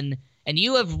have done, and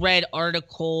you have read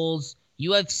articles,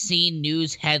 you have seen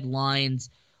news headlines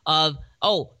of,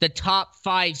 the top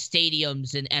 5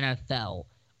 stadiums in NFL,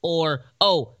 or,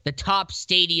 the top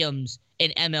stadiums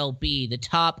in MLB, the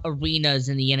top arenas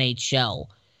in the NHL.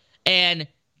 And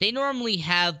they normally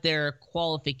have their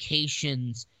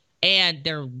qualifications and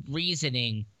their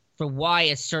reasoning for why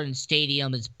a certain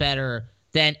stadium is better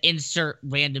than insert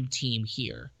random team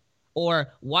here.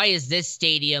 Or why is this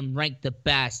stadium ranked the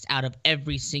best out of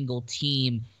every single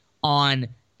team on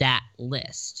that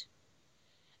list?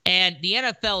 And the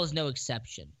NFL is no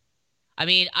exception. I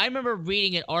mean, I remember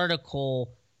reading an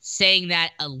article saying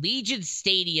that Allegiant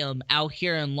Stadium out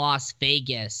here in Las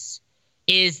Vegas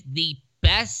is the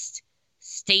best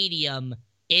stadium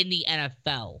in the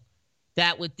NFL.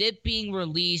 That with it being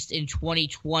released in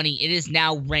 2020, it is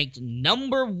now ranked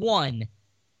number 1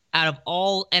 out of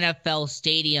all NFL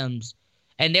stadiums.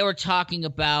 And they were talking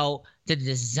about the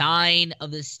design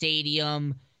of the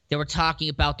stadium. They were talking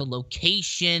about the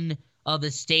location of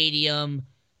the stadium.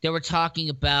 They were talking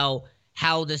about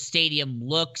how the stadium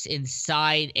looks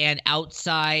inside and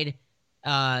outside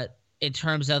in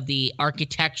terms of the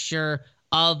architecture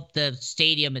of the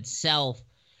stadium itself.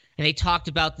 And they talked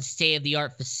about the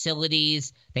state-of-the-art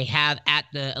facilities they have at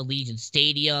the Allegiant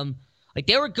Stadium. Like,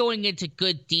 they were going into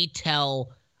good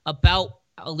detail about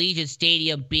Allegiant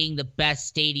Stadium being the best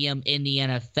stadium in the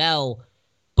NFL,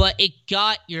 but it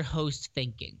got your host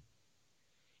thinking.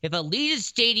 If Allegiant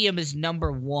Stadium is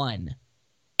number one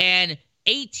and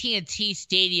AT&T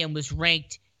Stadium was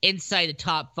ranked inside the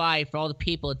top 5 for all the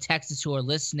people in Texas who are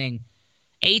listening,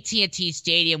 AT&T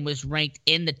Stadium was ranked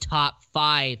in the top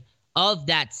 5 of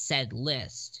that said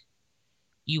list.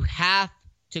 You have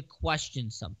to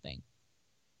question something.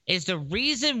 Is the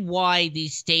reason why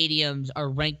these stadiums are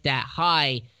ranked that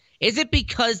high, is it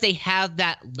because they have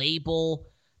that label,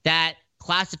 that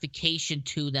classification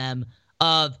to them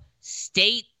of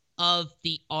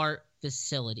state-of-the-art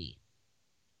facility?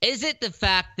 Is it the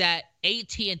fact that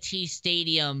AT&T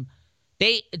Stadium,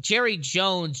 Jerry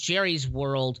Jones, Jerry's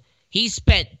World, he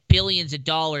spent billions of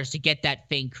dollars to get that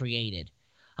thing created.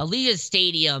 Allegiant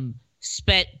Stadium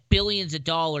spent billions of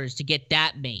dollars to get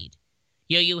that made.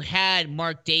 You know, you had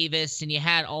Mark Davis and you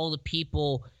had all the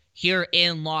people here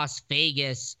in Las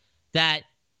Vegas that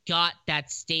got that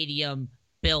stadium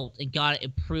built and got it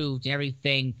improved and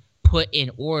everything put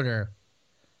in order.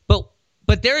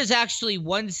 But there is actually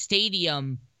one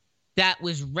stadium that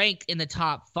was ranked in the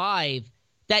top 5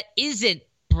 that isn't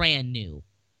brand new.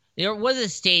 There was a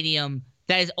stadium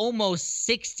that is almost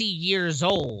 60 years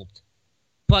old.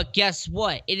 But guess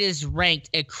what? It is ranked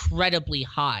incredibly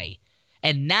high.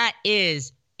 And that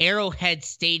is Arrowhead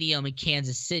Stadium in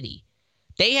Kansas City.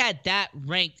 They had that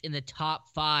ranked in the top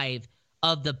 5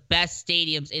 of the best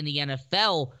stadiums in the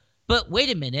NFL. But wait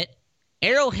a minute.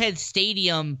 Arrowhead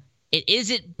Stadium, it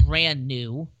isn't brand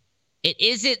new. It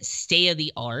isn't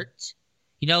state-of-the-art.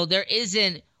 You know, there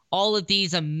isn't all of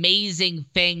these amazing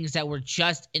things that were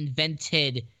just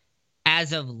invented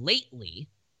as of lately.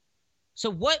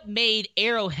 So what made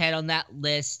Arrowhead on that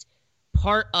list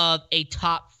part of a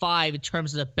top 5 in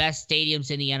terms of the best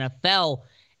stadiums in the NFL?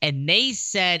 And they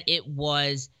said it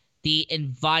was the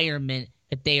environment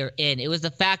that they are in. It was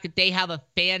the fact that they have a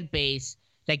fan base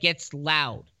that gets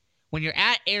loud. When you're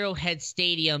at Arrowhead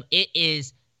Stadium, it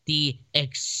is the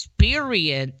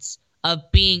experience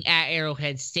of being at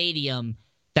Arrowhead Stadium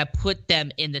that put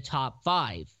them in the top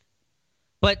 5.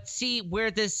 But see,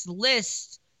 where this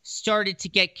list started to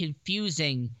get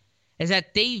confusing is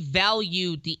that they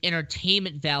valued the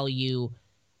entertainment value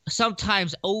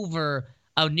sometimes over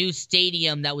a new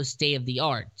stadium that was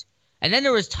state-of-the-art. And then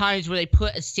there was times where they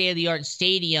put a state-of-the-art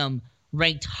stadium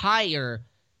ranked higher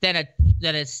than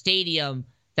a stadium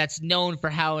that's known for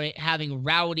having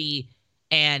rowdy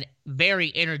and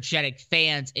very energetic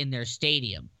fans in their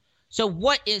stadium. So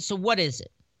what is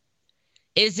it?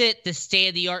 Is it the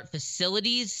state-of-the-art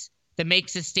facilities that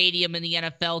makes a stadium in the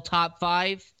NFL top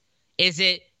 5? Is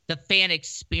it the fan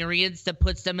experience that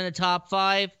puts them in the top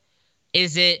 5?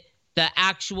 Is it the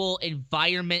actual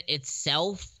environment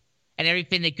itself and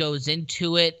everything that goes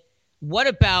into it? What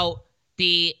about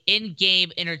the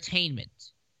in-game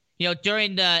entertainment? You know,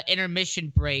 during the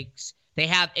intermission breaks, they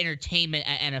have entertainment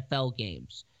at NFL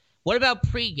games. What about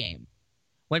pregame?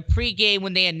 When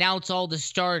they announce all the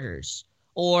starters,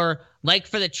 or like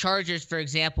for the Chargers, for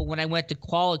example, when I went to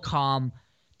Qualcomm,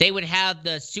 they would have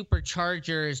the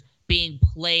Superchargers being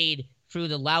played through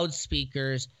the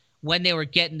loudspeakers when they were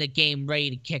getting the game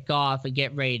ready to kick off and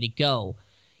get ready to go.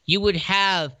 You would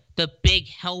have the big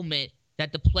helmet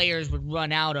that the players would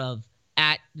run out of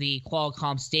at the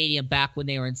Qualcomm Stadium back when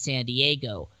they were in San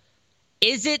Diego.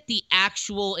 Is it the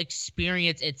actual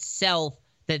experience itself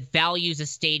that values a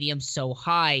stadium so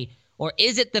high, or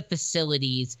is it the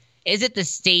facilities? Is it the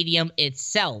stadium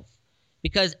itself?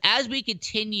 Because as we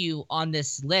continue on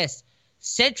this list,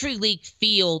 CenturyLink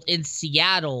Field in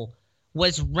Seattle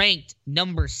was ranked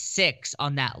number 6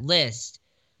 on that list,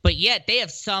 but yet they have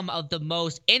some of the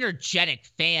most energetic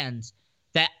fans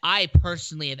that I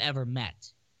personally have ever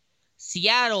met.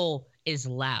 Seattle is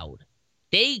loud.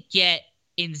 They get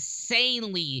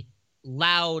insanely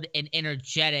loud and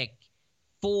energetic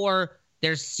for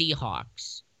their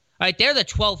Seahawks. All right, they're the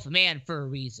 12th man for a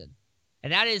reason.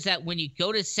 And that is that when you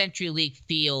go to CenturyLink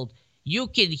Field, you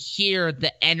can hear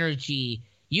the energy.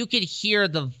 You can hear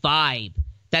the vibe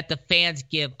that the fans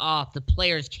give off. The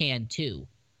players can too.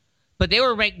 But they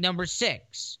were ranked number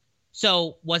 6.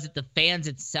 So was it the fans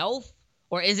itself,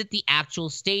 or is it the actual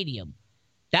stadium?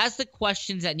 That's the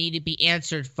questions that need to be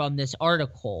answered from this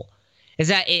article. Is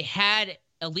that it had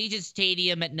Allegiant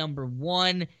Stadium at number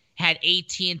 1, had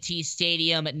AT&T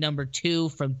Stadium at number 2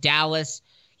 from Dallas.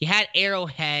 You had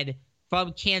Arrowhead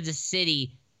from Kansas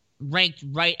City ranked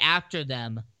right after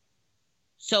them.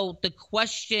 So the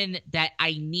question that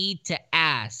I need to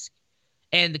ask,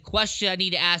 and the question I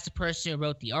need to ask the person who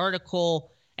wrote the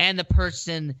article and the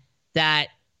person that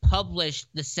published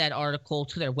the said article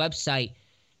to their website,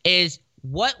 is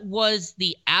what was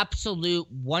the absolute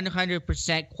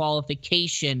 100%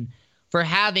 qualification for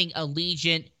having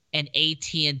Allegiant and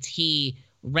AT&T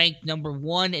ranked number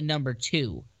 1 and number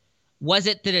 2? Was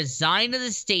it the design of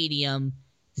the stadium,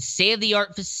 the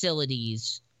state-of-the-art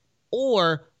facilities,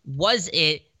 or was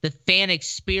it the fan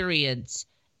experience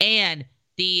and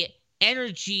the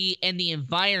energy and the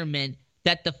environment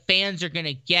that the fans are going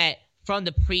to get from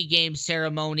the pregame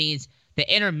ceremonies,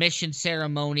 the intermission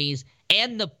ceremonies,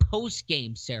 and the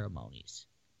postgame ceremonies?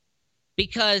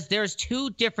 Because there's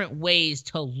 2 different ways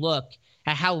to look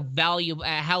at how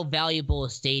valuable a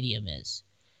stadium is.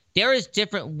 There is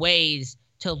different ways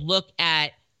to look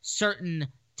at certain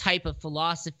type of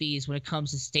philosophies when it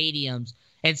comes to stadiums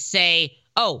and say,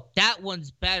 oh, that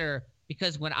one's better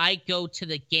because when I go to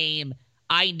the game,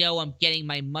 I know I'm getting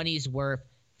my money's worth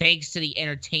thanks to the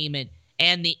entertainment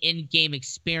and the in-game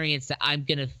experience that I'm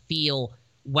going to feel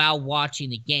while watching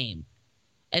the game.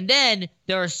 And then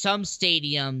there are some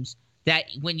stadiums that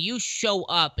when you show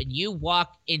up and you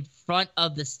walk in front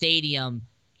of the stadium,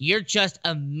 you're just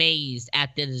amazed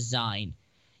at the design.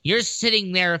 You're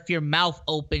sitting there with your mouth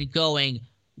open going,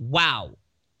 wow,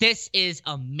 this is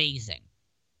amazing.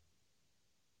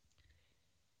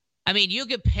 I mean, you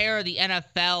compare the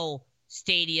NFL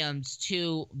stadiums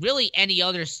to really any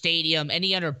other stadium,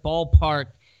 any other ballpark,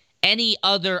 any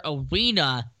other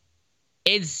arena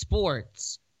in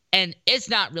sports, and it's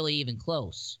not really even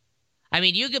close. I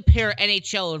mean, you compare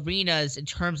NHL arenas in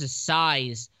terms of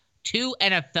size to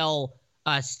NFL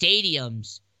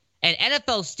stadiums, and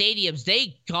NFL stadiums,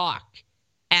 they gawk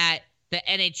at the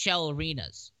NHL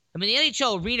arenas. I mean, the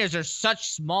NHL arenas are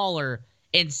such smaller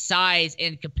in size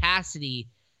and capacity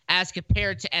as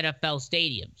compared to NFL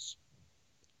stadiums.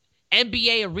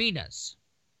 NBA arenas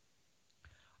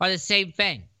are the same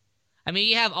thing. I mean,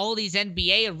 you have all these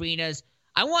NBA arenas.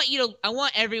 I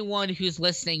want everyone who's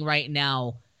listening right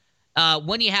now,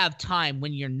 when you have time,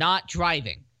 when you're not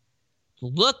driving,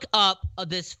 look up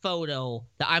this photo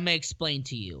that I'm going to explain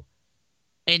to you.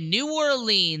 In New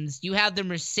Orleans, you have the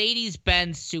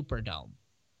Mercedes-Benz Superdome.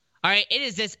 All right, it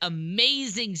is this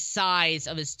amazing size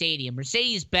of a stadium.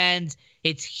 Mercedes-Benz,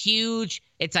 it's huge,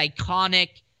 it's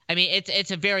iconic. I mean,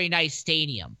 it's a very nice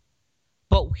stadium.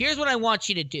 But here's what I want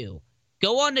you to do.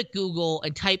 Go on to Google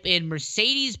and type in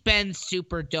Mercedes-Benz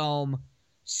Superdome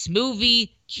Smoothie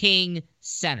King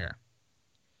Center.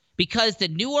 Because the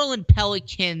New Orleans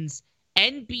Pelicans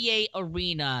NBA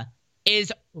arena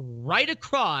is right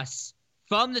across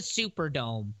from the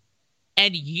Superdome,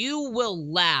 and you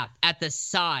will laugh at the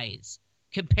size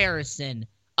comparison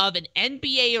of an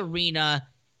NBA arena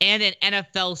and an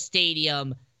NFL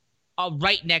stadium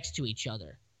right next to each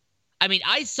other. I mean,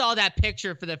 I saw that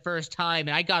picture for the first time,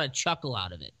 and I got a chuckle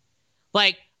out of it.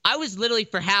 Like, I was literally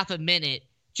for half a minute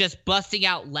just busting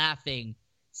out laughing,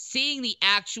 seeing the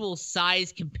actual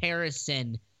size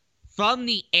comparison from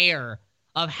the air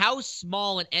of how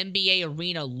small an NBA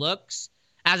arena looks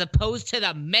as opposed to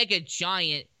the mega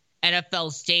giant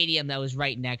NFL stadium that was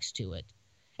right next to it.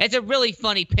 It's a really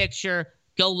funny picture.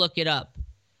 Go look it up.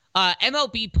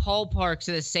 MLB ballparks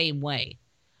are the same way.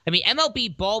 I mean,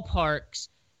 MLB ballparks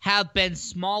have been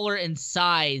smaller in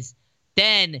size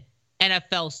than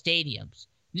NFL stadiums.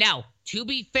 Now, to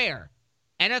be fair,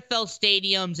 NFL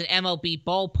stadiums and MLB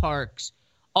ballparks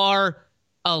are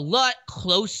a lot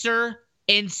closer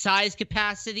in size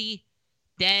capacity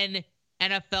than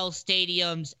NFL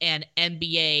stadiums and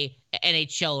NBA,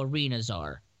 NHL arenas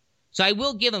are. So I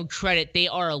will give them credit. They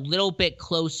are a little bit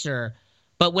closer.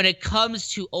 But when it comes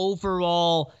to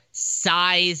overall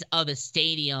size of a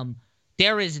stadium,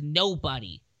 there is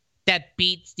nobody that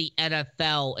beats the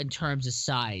NFL in terms of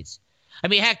size. I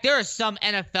mean, heck, there are some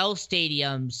NFL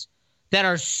stadiums that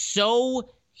are so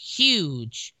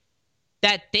huge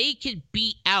that they could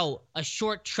beat out a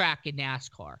short track in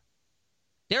NASCAR.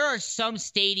 There are some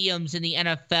stadiums in the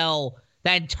NFL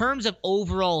that in terms of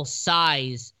overall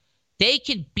size, they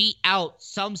can beat out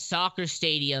some soccer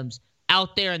stadiums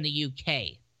out there in the UK.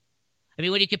 I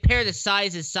mean, when you compare the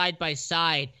sizes side by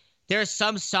side, there are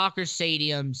some soccer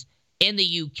stadiums in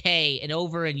the UK and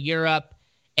over in Europe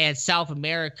and South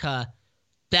America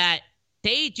that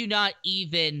they do not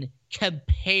even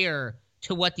compare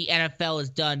to what the NFL has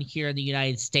done here in the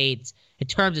United States in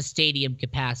terms of stadium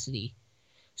capacity.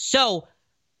 So,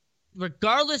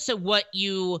 regardless of what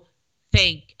you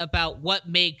think about what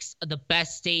makes the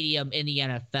best stadium in the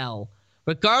NFL,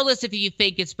 regardless if you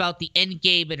think it's about the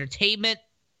in-game entertainment,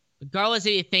 regardless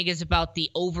if you think it's about the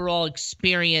overall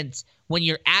experience when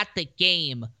you're at the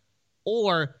game,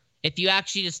 or if you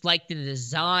actually just like the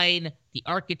design, the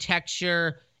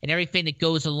architecture, and everything that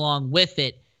goes along with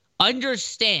it,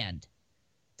 understand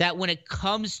that when it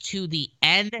comes to the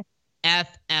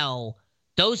NFL,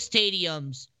 those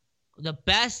stadiums, the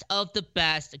best of the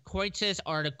best, according to this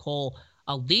article,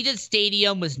 Allegiant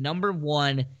Stadium was number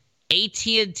 1,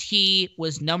 AT&T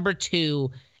was number 2,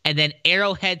 and then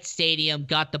Arrowhead Stadium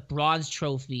got the bronze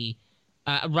trophy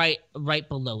right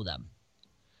below them.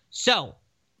 So,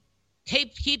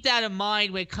 keep that in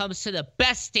mind when it comes to the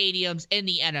best stadiums in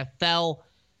the NFL.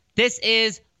 This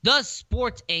is The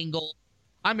Sports Angle.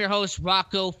 I'm your host,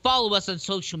 Rocco. Follow us on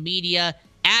social media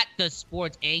at The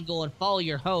Sports Angle and follow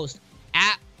your host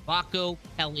at Rocco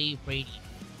Kelly Radio.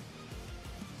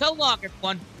 So long,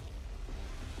 everyone.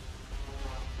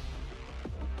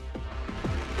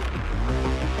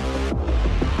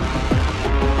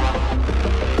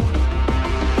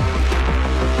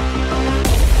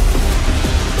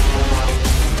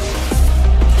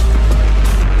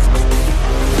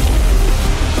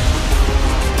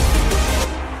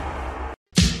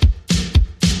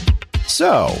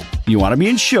 So, you want to be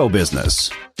in show business.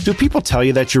 Do people tell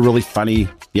you that you're really funny,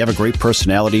 you have a great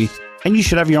personality, and you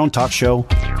should have your own talk show?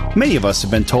 Many of us have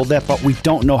been told that, but we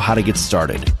don't know how to get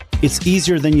started. It's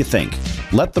easier than you think.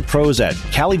 Let the pros at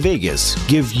Cali Vegas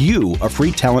give you a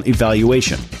free talent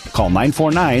evaluation. Call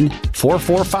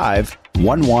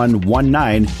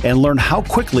 949-445-1119 and learn how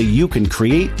quickly you can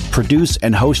create, produce,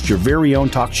 and host your very own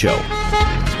talk show.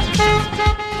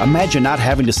 Imagine not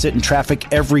having to sit in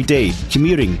traffic every day,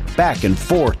 commuting back and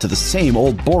forth to the same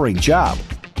old boring job.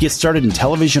 Get started in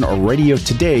television or radio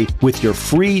today with your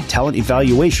free talent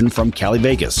evaluation from Cali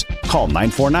Vegas. Call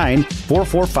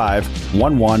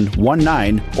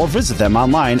 949-445-1119 or visit them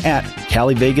online at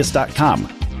calivegas.com.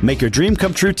 Make your dream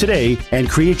come true today and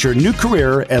create your new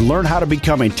career and learn how to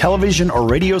become a television or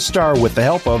radio star with the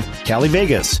help of Cali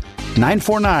Vegas.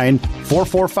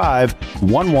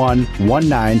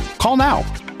 949-445-1119. Call now.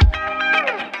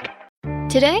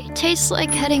 Today tastes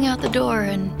like heading out the door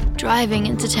and driving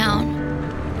into town.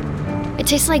 It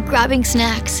tastes like grabbing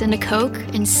snacks and a Coke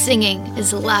and singing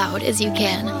as loud as you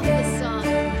can.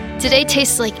 Today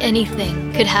tastes like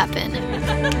anything could happen.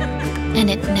 And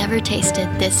it never tasted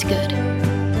this good.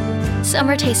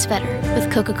 Summer tastes better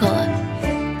with Coca-Cola.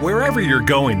 Wherever you're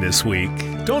going this week,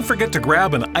 don't forget to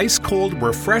grab an ice-cold,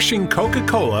 refreshing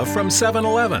Coca-Cola from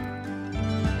 7-Eleven.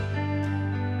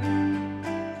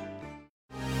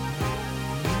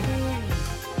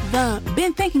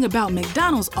 Been thinking about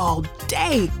McDonald's all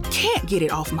day. Can't get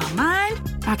it off my mind.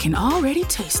 I can already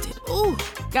taste it. Ooh,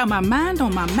 got my mind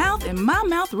on my mouth and my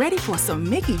mouth ready for some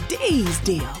Mickey D's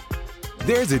deal.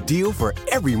 There's a deal for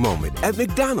every moment at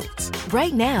McDonald's.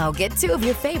 Right now, get 2 of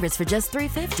your favorites for just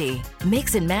 $3.50.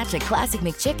 Mix and match a classic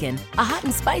McChicken, a hot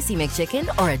and spicy McChicken,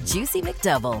 or a juicy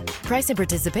McDouble. Price and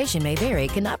participation may vary.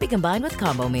 Cannot be combined with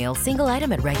combo meal. Single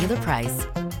item at regular price.